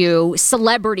regards to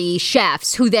celebrity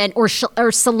chefs who then, or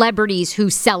celebrities who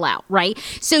sell out, right?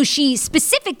 So she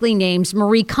specifically names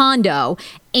Marie Kondo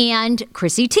and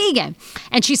Chrissy Teigen.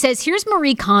 And she says, here's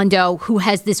Marie Kondo, who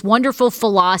has this wonderful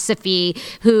philosophy,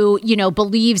 who,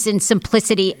 believes in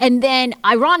simplicity. And then,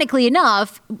 ironically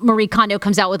enough, Marie Kondo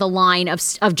comes out with a line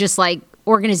of just like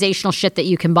organizational shit that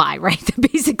you can buy, right? That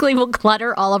basically will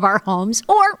clutter all of our homes,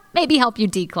 or maybe help you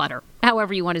declutter,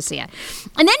 however you want to see it.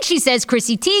 And then she says,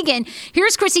 Chrissy Teigen,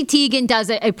 here's Chrissy Teigen, does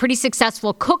a pretty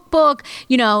successful cookbook,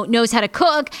 knows how to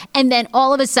cook, and then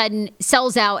all of a sudden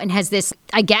sells out and has this,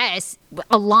 I guess,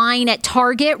 a line at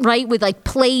Target, right? With like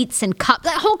plates and cups,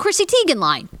 that whole Chrissy Teigen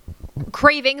line.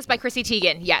 Cravings by Chrissy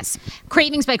Teigen, yes.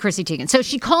 Cravings by Chrissy Teigen. So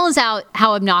she calls out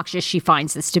how obnoxious she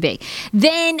finds this to be.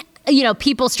 Then,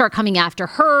 people start coming after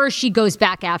her. She goes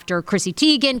back after Chrissy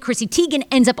Teigen. Chrissy Teigen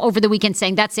ends up over the weekend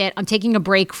saying, that's it. I'm taking a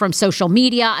break from social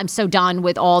media. I'm so done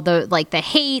with all the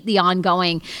hate, the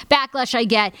ongoing backlash I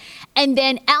get. And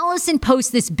then Alison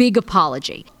posts this big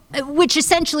apology, which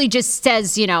essentially just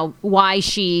says, why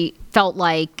she felt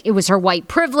like it was her white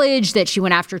privilege, that she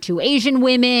went after two Asian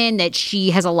women, that she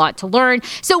has a lot to learn.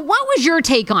 So what was your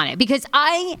take on it? Because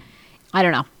I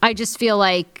don't know. I just feel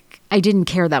like I didn't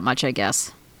care that much, I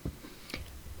guess.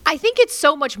 I think it's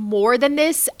so much more than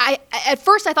this. At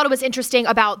first I thought it was interesting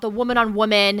about the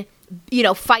woman-on-woman,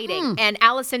 fighting. And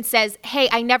Alison says, hey,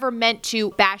 I never meant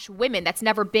to bash women. That's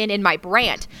never been in my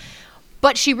brand.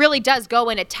 But she really does go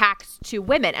and attacks two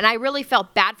women. And I really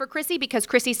felt bad for Chrissy, because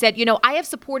Chrissy said, I have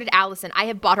supported Alison. I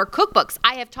have bought her cookbooks.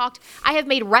 I have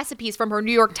made recipes from her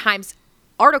New York Times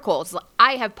articles.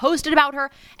 I have posted about her,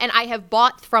 and I have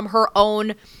bought from her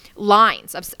own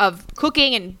lines of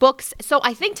cooking and books. So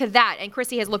I think to that, and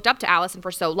Chrissy has looked up to Alison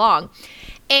for so long,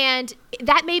 and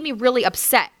that made me really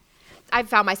upset. I've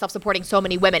found myself supporting so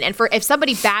many women, and if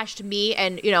somebody bashed me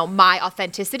and my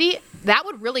authenticity, that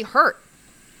would really hurt,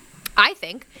 I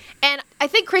think. And I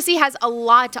think Chrissy has a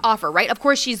lot to offer, right? Of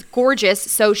course, she's gorgeous,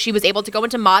 so she was able to go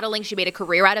into modeling. She made a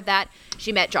career out of that.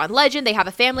 She met John Legend. They have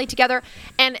a family together.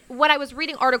 And when I was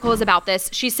reading articles about this,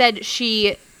 she said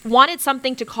she wanted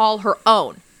something to call her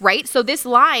own, right? So this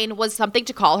line was something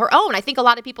to call her own. I think a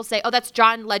lot of people say, oh, that's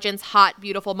John Legend's hot,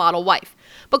 beautiful model wife.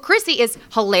 But Chrissy is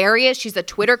hilarious. She's a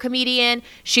Twitter comedian.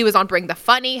 She was on Bring the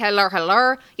Funny. Hello.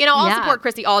 I'll support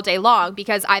Chrissy all day long,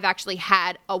 because I've actually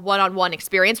had a one-on-one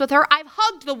experience with her. I've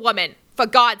hugged the woman, for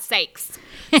God's sakes.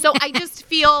 So I just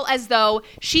feel as though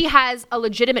she has a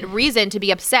legitimate reason to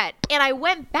be upset. And I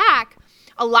went back.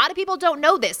 A lot of people don't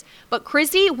know this, but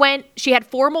Chrissy she had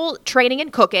formal training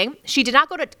in cooking. She did not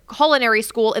go to culinary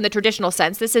school in the traditional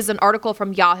sense. This is an article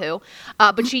from Yahoo,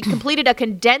 but she completed a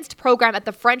condensed program at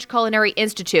the French Culinary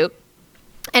Institute,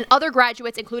 and other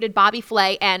graduates included Bobby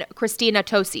Flay and Christina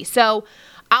Tosi. So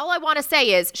all I want to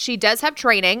say is she does have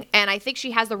training, and I think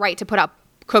she has the right to put up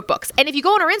cookbooks. And if you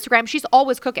go on her Instagram, she's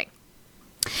always cooking.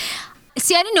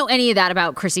 See, I didn't know any of that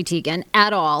about Chrissy Teigen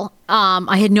at all.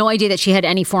 I had no idea that she had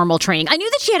any formal training. I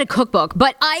knew that she had a cookbook,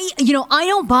 but I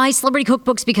don't buy celebrity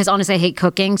cookbooks because honestly, I hate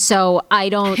cooking. So I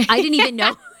didn't even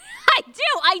know.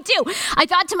 I do. I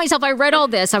thought to myself, I read all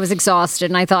this, I was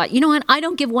exhausted, and I thought, you know what? I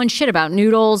don't give one shit about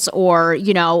noodles or,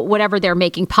 whatever they're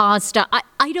making, pasta.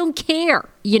 I don't care,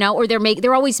 or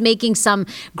they're always making some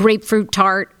grapefruit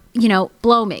tart.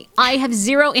 Blow me. I have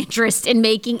zero interest in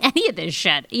making any of this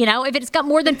shit. If it's got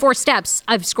more than 4 steps,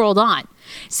 I've scrolled on.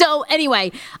 So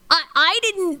anyway, I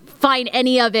didn't find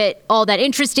any of it all that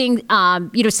interesting.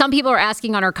 Some people are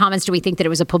asking on our comments, do we think that it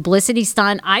was a publicity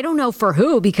stunt? I don't know for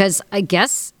who, because I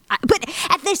guess, but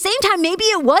at the same time, maybe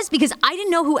it was, because I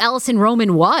didn't know who Alison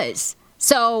Roman was.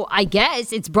 So I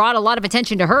guess it's brought a lot of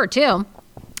attention to her too.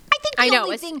 I think the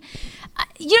only thing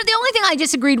I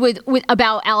disagreed with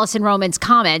about Alison Roman's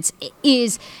comments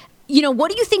is,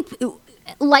 what do you think,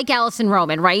 like Alison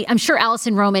Roman, right? I'm sure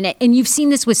Alison Roman, and you've seen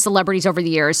this with celebrities over the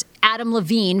years. Adam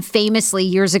Levine famously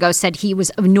years ago said he was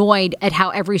annoyed at how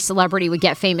every celebrity would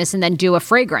get famous and then do a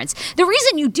fragrance. The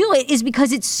reason you do it is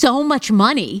because it's so much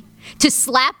money to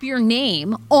slap your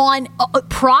name on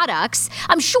products.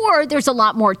 I'm sure there's a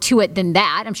lot more to it than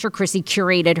that. I'm sure Chrissy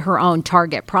curated her own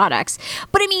Target products.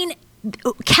 But I mean,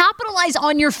 capitalize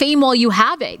on your fame while you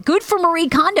have it. Good for Marie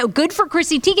Kondo. Good for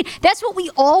Chrissy Teigen. That's what we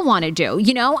all want to do.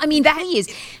 I mean, that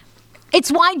is.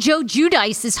 It's why Joe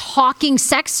Giudice is hawking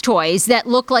sex toys that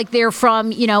look like they're from,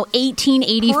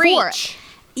 1884. Preach.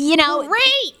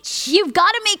 Great. You've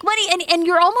got to make money, and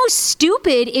you're almost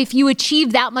stupid if you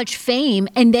achieve that much fame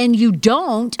and then you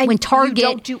don't when Target you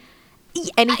don't do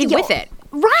anything with it.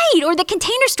 Right, or the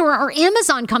Container Store or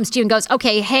Amazon comes to you and goes,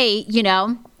 okay, hey,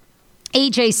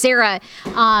 AJ, Sarah,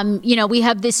 we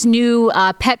have this new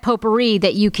pet potpourri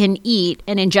that you can eat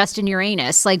and ingest in your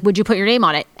anus. Like, would you put your name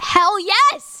on it? Hell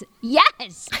yes.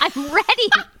 Yes. I'm ready.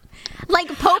 Like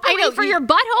potpourri for your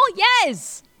butthole?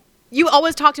 Yes. You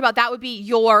always talked about that would be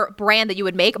your brand that you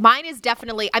would make. Mine is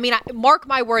definitely, mark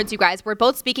my words, you guys. We're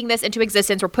both speaking this into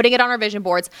existence. We're putting it on our vision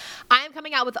boards. I am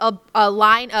coming out with a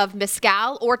line of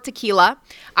mezcal or tequila.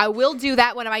 I will do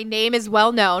that when my name is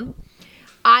well known.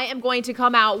 I am going to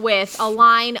come out with a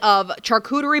line of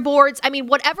charcuterie boards.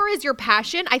 Whatever is your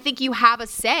passion, I think you have a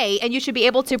say and you should be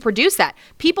able to produce that.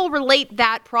 People relate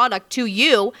that product to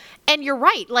you, and you're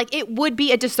right. Like, it would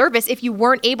be a disservice if you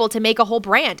weren't able to make a whole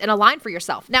brand and a line for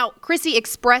yourself. Now, Chrissy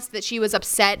expressed that she was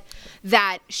upset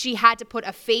that she had to put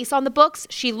a face on the books.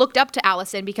 She looked up to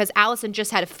Alison because Alison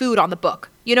just had food on the book.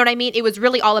 You know what I mean? It was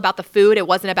really all about the food. It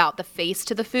wasn't about the face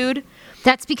to the food.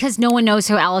 That's because no one knows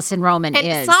who Alison Roman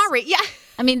is. Sorry, yeah.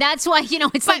 That's why,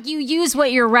 it's like you use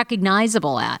what you're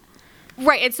recognizable at.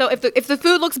 Right, and so if the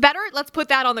food looks better, let's put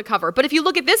that on the cover. But if you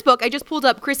look at this book, I just pulled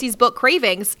up Chrissy's book,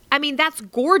 Cravings. That's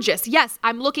gorgeous. Yes,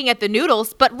 I'm looking at the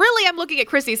noodles, but really I'm looking at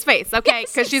Chrissy's face, okay?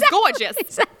 Because she's gorgeous.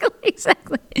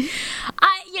 Exactly.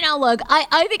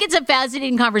 I think it's a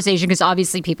fascinating conversation because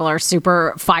obviously people are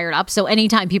super fired up. So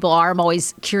anytime people are, I'm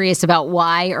always curious about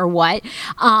why or what.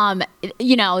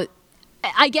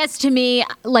 I guess to me,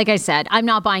 like I said, I'm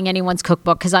not buying anyone's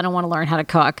cookbook because I don't want to learn how to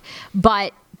cook.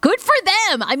 But good for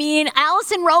them.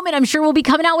 Alison Roman, I'm sure, will be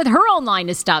coming out with her own line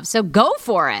of stuff. So go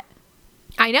for it.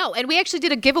 I know. And we actually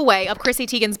did a giveaway of Chrissy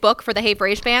Teigen's book for the Hey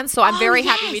Frage fans. So I'm very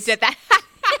happy we did that.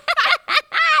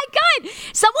 Good.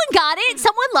 Someone got it.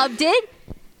 Someone loved it.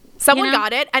 Someone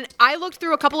got it, and I looked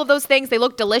through a couple of those things. They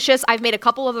look delicious. I've made a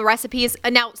couple of the recipes.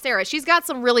 And now, Sarah, she's got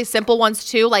some really simple ones,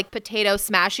 too, like potato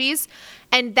smashies.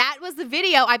 And that was the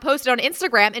video I posted on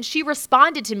Instagram, and she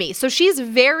responded to me. So she's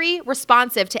very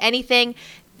responsive to anything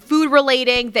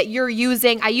food-relating that you're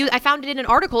using. I found it in an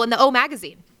article in the O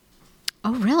Magazine.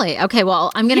 Oh, really? Okay,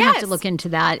 well, I'm going to have to look into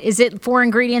that. Is it 4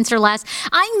 ingredients or less?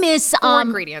 I miss 4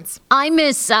 ingredients. I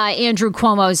miss Andrew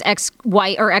Cuomo's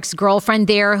ex-girlfriend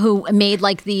there who made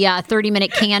like the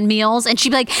 30-minute canned meals. And she'd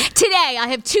be like, today I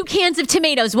have 2 cans of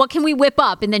tomatoes. What can we whip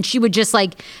up? And then she would just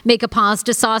like make a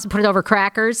pasta sauce and put it over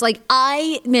crackers. Like,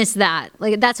 I miss that.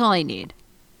 Like, that's all I need.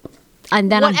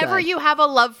 And then whatever you have a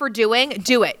love for doing,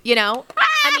 do it,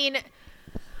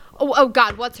 Oh,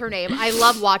 God, what's her name? I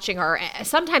love watching her.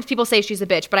 Sometimes people say she's a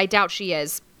bitch, but I doubt she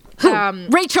is. Who?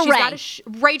 Rachel Ray.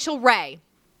 Rachel Ray.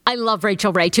 I love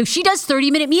Rachel Ray, too. She does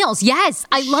 30-minute meals. Yes,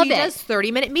 I love it. She does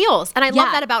 30-minute meals, and I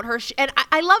love that about her. And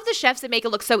I love the chefs that make it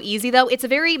look so easy, though. It's a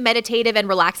very meditative and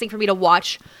relaxing for me to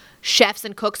watch chefs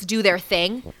and cooks do their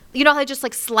thing. You know how they just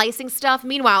like slicing stuff?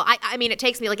 Meanwhile, it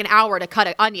takes me like an hour to cut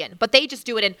an onion, but they just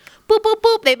do it in boop, boop,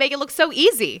 boop. They make it look so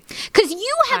easy. Because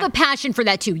you have a passion for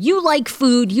that too. You like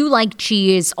food, you like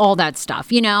cheese, all that stuff,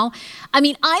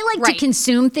 I like to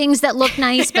consume things that look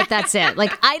nice, but that's it.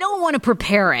 Like, I don't want to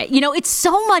prepare it. It's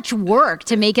so much work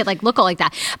to make it like look all like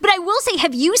that. But I will say,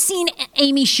 have you seen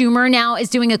Amy Schumer now is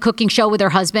doing a cooking show with her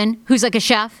husband, who's like a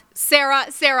chef? Sarah,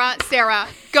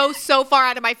 go so far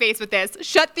out of my face with this.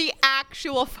 Shut the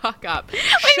actual fuck up.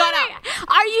 Shut up.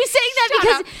 Are you saying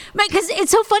that because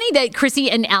it's so funny that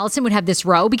Chrissy and Alison would have this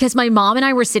row because my mom and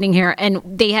I were sitting here and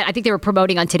I think they were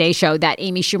promoting on Today's Show that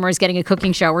Amy Schumer is getting a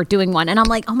cooking show or doing one. And I'm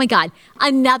like, oh my God,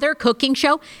 another cooking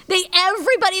show?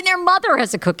 Everybody and their mother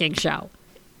has a cooking show.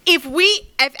 If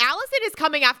Alison is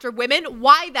coming after women,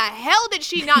 why the hell did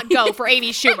she not go for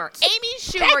Amy Schumer? Amy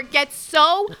Schumer gets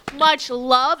so much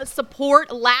love,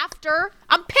 support, laughter.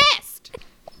 I'm pissed.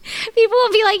 People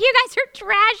will be like, you guys are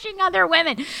trashing other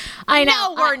women. I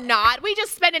know. No, we're not. We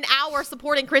just spent an hour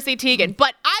supporting Chrissy Teigen.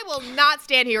 But I will not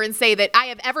stand here and say that I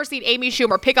have ever seen Amy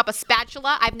Schumer pick up a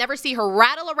spatula. I've never seen her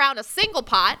rattle around a single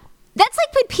pot. That's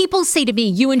like when people say to me,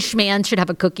 you and Schman should have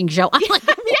a cooking show. I'm like,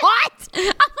 what? I'm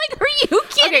like, are you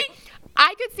kidding? Okay.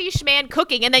 I could see Schman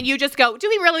cooking, and then you just go, do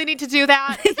we really need to do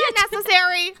that? Is that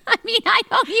necessary? I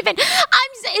don't even.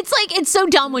 It's so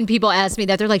dumb when people ask me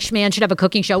that. They're like, Schman should have a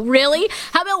cooking show. Really?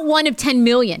 How about 1 of 10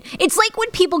 million? It's like when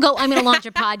people go, I'm going to launch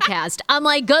a podcast. I'm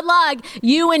like, good luck.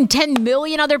 You and 10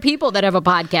 million other people that have a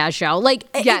podcast show. Like,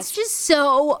 It's just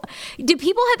so. Do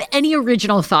people have any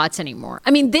original thoughts anymore?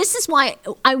 This is why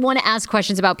I want to ask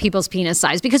questions about people's penis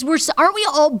size, because aren't we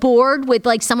all bored with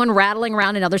like someone rattling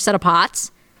around another set of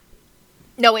pots?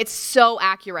 No, it's so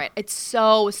accurate. It's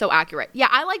so accurate. Yeah,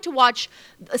 I like to watch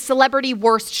a Celebrity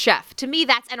Worst Chef. To me,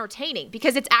 that's entertaining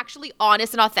because it's actually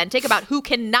honest and authentic about who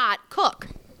cannot cook.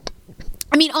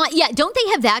 I mean, yeah, don't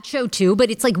they have that show too?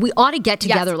 But it's like we ought to get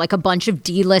together like a bunch of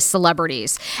D-list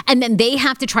celebrities, and then they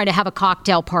have to try to have a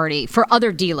cocktail party for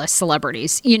other D-list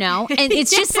celebrities, you know? And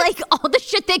it's just like all the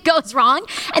shit that goes wrong,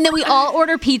 and then we all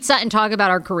order pizza and talk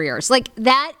about our careers. Like,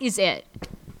 that is it.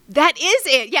 That is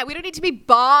it. Yeah, we don't need to be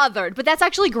bothered. But that's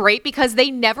actually great because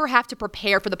they never have to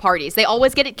prepare for the parties. They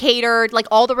always get it catered. Like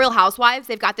all the Real Housewives,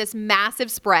 they've got this massive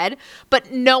spread,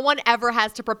 but no one ever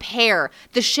has to prepare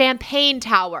the champagne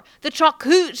tower, the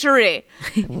charcuterie,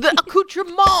 the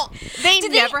accoutrement. They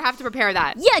never have to prepare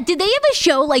that. Yeah, did they have a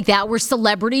show like that where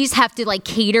celebrities have to like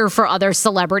cater for other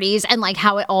celebrities and like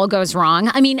how it all goes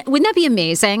wrong? I mean, wouldn't that be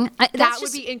amazing? That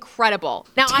would be incredible.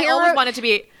 Now, I always wanted to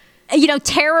be... You know,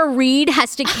 Tara Reid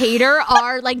has to cater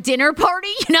our like dinner party.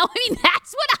 You know, I mean,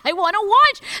 that's what I want to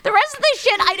watch. The rest of the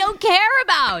shit I don't care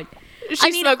about.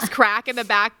 She smokes crack in the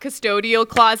back custodial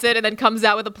closet and then comes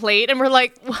out with a plate. And we're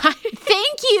like, what?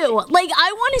 Thank you. Like,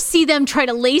 I want to see them try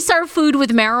to lace our food with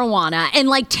marijuana and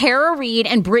like Tara Reid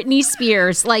and Britney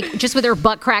Spears, like just with her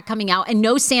butt crack coming out and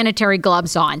no sanitary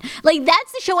gloves on. Like,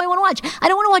 that's the show I want to watch. I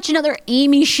don't want to watch another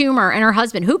Amy Schumer and her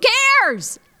husband. Who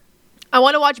cares? I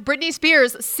want to watch Britney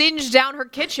Spears singe down her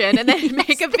kitchen and then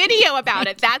make a video about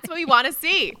it. That's what we want to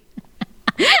see.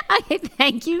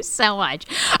 Thank you so much.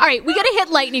 All right, we got to hit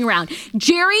lightning round.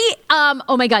 Jerry,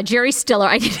 oh my God, Jerry Stiller.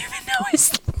 I didn't even know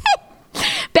his name.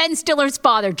 Ben Stiller's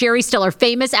father, Jerry Stiller,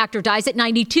 famous actor, dies at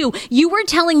 92. You were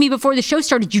telling me before the show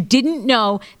started you didn't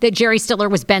know that Jerry Stiller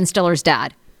was Ben Stiller's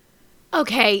dad.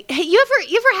 Okay, you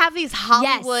ever have these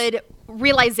Hollywood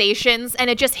realizations and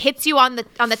it just hits you on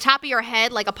the top of your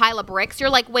head like a pile of bricks? You're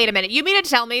like, wait a minute, you mean to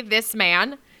tell me this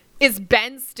man is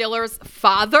Ben Stiller's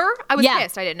father? I was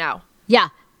pissed. I didn't know. Yeah.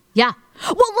 Well,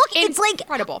 look, it's like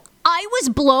incredible. I was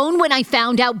blown when I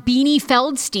found out Beanie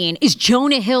Feldstein is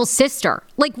Jonah Hill's sister.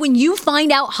 Like, when you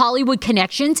find out Hollywood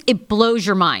connections, it blows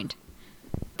your mind.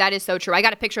 That is so true. I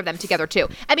got a picture of them together, too.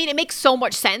 I mean, it makes so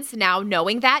much sense now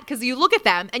knowing that because you look at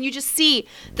them and you just see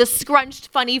the scrunched,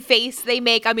 funny face they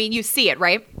make. I mean, you see it,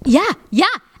 right? Yeah,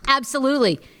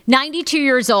 absolutely. 92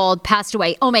 years old, passed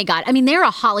away. Oh, my God. I mean, they're a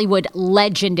Hollywood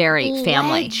legendary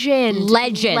family.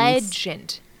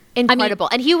 Legend. Incredible.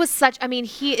 And he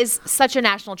is such a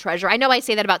national treasure. I know I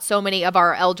say that about so many of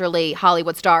our elderly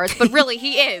Hollywood stars, but really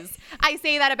he is. I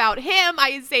say that about him.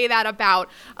 I say that about,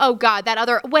 oh God, that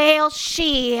other, well,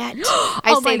 shit.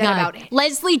 I say that about him.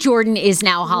 Leslie Jordan is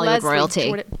now Hollywood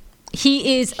royalty.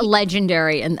 He is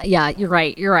legendary. And yeah, you're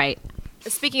right.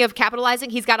 Speaking of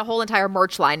capitalizing, he's got a whole entire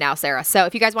merch line now, Sarah. So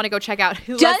if you guys want to go check out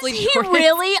who Does Leslie he Jordan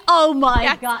really? Oh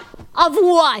my God. Of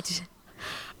what?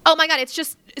 Oh my God, it's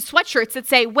just sweatshirts that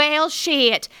say, well,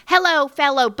 shit, hello,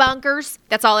 fellow bunkers.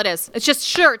 That's all it is. It's just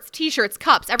shirts, t-shirts,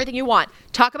 cups, everything you want.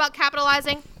 Talk about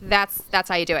capitalizing. That's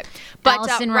how you do it. But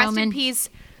Alison rest Roman. in peace.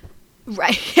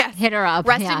 Right, yes. Hit her up.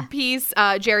 Rest in peace,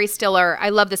 Jerry Stiller. I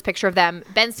love this picture of them.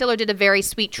 Ben Stiller did a very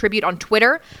sweet tribute on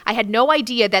Twitter. I had no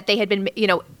idea that they had been,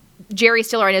 Jerry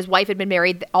Stiller and his wife had been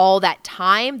married all that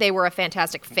time. They were a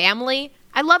fantastic family.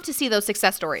 I love to see those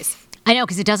success stories. I know,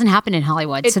 because it doesn't happen in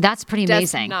Hollywood, so that's pretty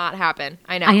amazing. It does not happen.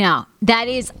 I know. That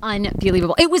is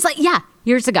unbelievable. It was like,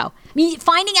 years ago. I mean,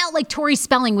 finding out like Tori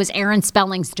Spelling was Aaron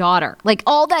Spelling's daughter. Like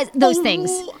all those things.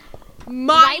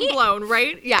 Mind blown,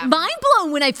 right? Yeah. Mind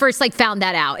blown when I first found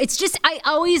that out. It's just, I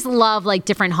always love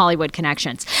different Hollywood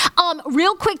connections.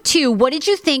 Real quick too, what did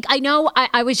you think? I know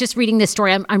I was just reading this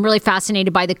story. I'm really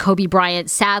fascinated by the Kobe Bryant.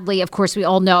 Sadly, of course, we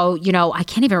all know, I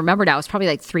can't even remember now. It was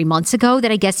probably 3 months ago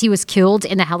that I guess he was killed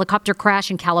in the helicopter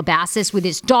crash in Calabasas with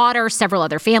his daughter, several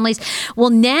other families. Well,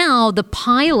 now the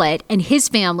pilot and his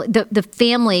family, the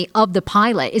family of the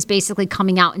pilot is basically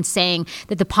coming out and saying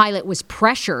that the pilot was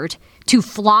pressured to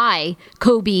fly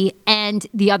Kobe and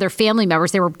the other family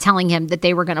members. They were telling him that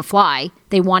they were going to fly.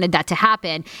 They wanted that to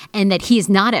happen and that he is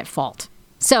not at fault.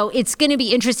 So it's going to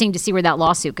be interesting to see where that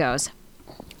lawsuit goes.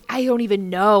 I don't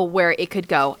even know where it could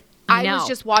go. I was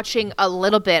just watching a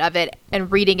little bit of it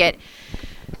and reading it.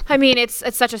 I mean, it's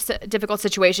such a difficult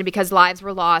situation because lives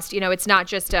were lost. It's not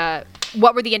just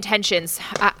what were the intentions.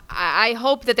 I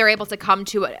hope that they're able to come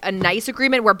to a nice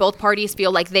agreement where both parties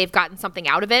feel like they've gotten something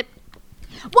out of it.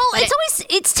 Well,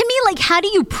 it's to me how do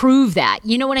you prove that?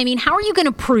 You know what I mean? How are you going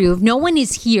to prove no one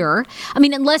is here? I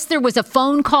mean, unless there was a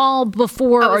phone call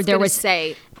before or there was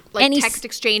any text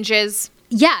exchanges.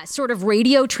 Yeah, sort of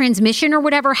radio transmission or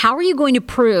whatever. How are you going to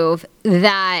prove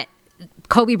that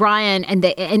Kobe Bryant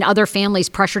and other families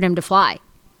pressured him to fly?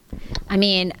 I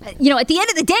mean, at the end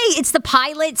of the day, it's the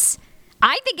pilot's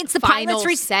I think it's the Final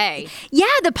pilot's say. Yeah,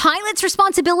 the pilot's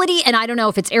responsibility, and I don't know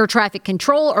if it's air traffic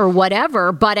control or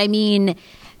whatever, but I mean,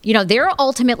 they're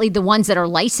ultimately the ones that are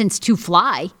licensed to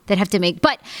fly that have to make.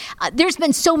 But there's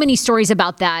been so many stories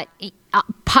about that.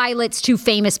 Pilots to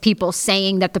famous people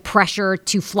saying that the pressure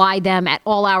to fly them at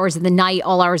all hours of the night,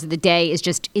 all hours of the day is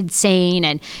just insane.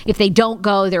 And if they don't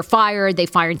go, they're fired. They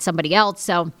fired somebody else.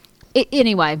 So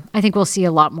anyway, I think we'll see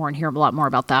a lot more and hear a lot more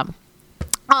about that.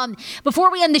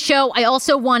 Before we end the show, I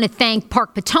also want to thank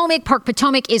Park Potomac. Park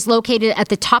Potomac is located at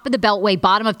the top of the Beltway,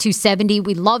 bottom of 270.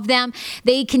 We love them.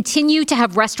 They continue to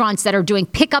have restaurants that are doing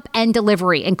pickup and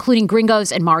delivery, including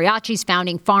Gringos and Mariachis,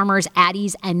 Founding Farmers,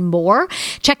 Addie's, and more.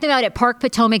 Check them out at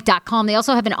parkpotomac.com. They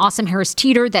also have an awesome Harris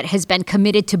Teeter that has been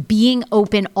committed to being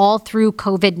open all through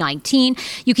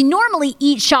COVID-19. You can normally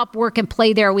eat, shop, work, and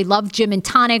play there. We love Gym and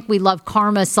Tonic. We love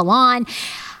Karma Salon.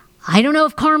 I don't know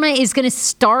if Karma is going to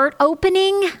start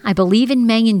opening. I believe in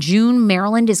May and June,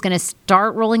 Maryland is going to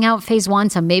start rolling out phase 1,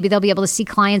 so maybe they'll be able to see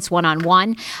clients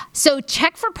one-on-one. So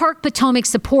check for Park Potomac,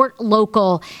 support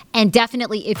local, and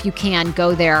definitely, if you can,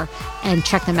 go there and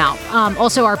check them out.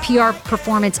 Also, our PR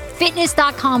Performance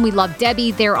Fitness.com. We love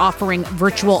Debbie. They're offering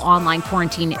virtual online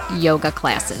quarantine yoga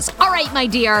classes. All right, my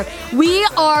dear, we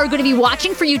are going to be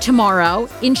watching for you tomorrow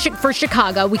for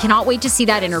Chicago. We cannot wait to see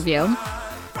that interview.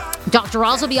 Dr.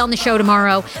 Oz will be on the show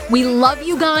tomorrow. We love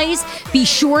you guys. Be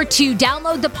sure to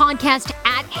download the podcast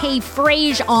at Hey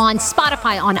Frage on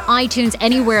Spotify, on iTunes,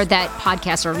 anywhere that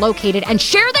podcasts are located, and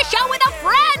share the show with a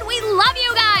friend. We love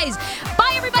you guys.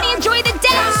 Bye, everybody. Enjoy the day.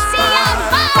 See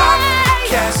ya.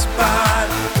 Bye.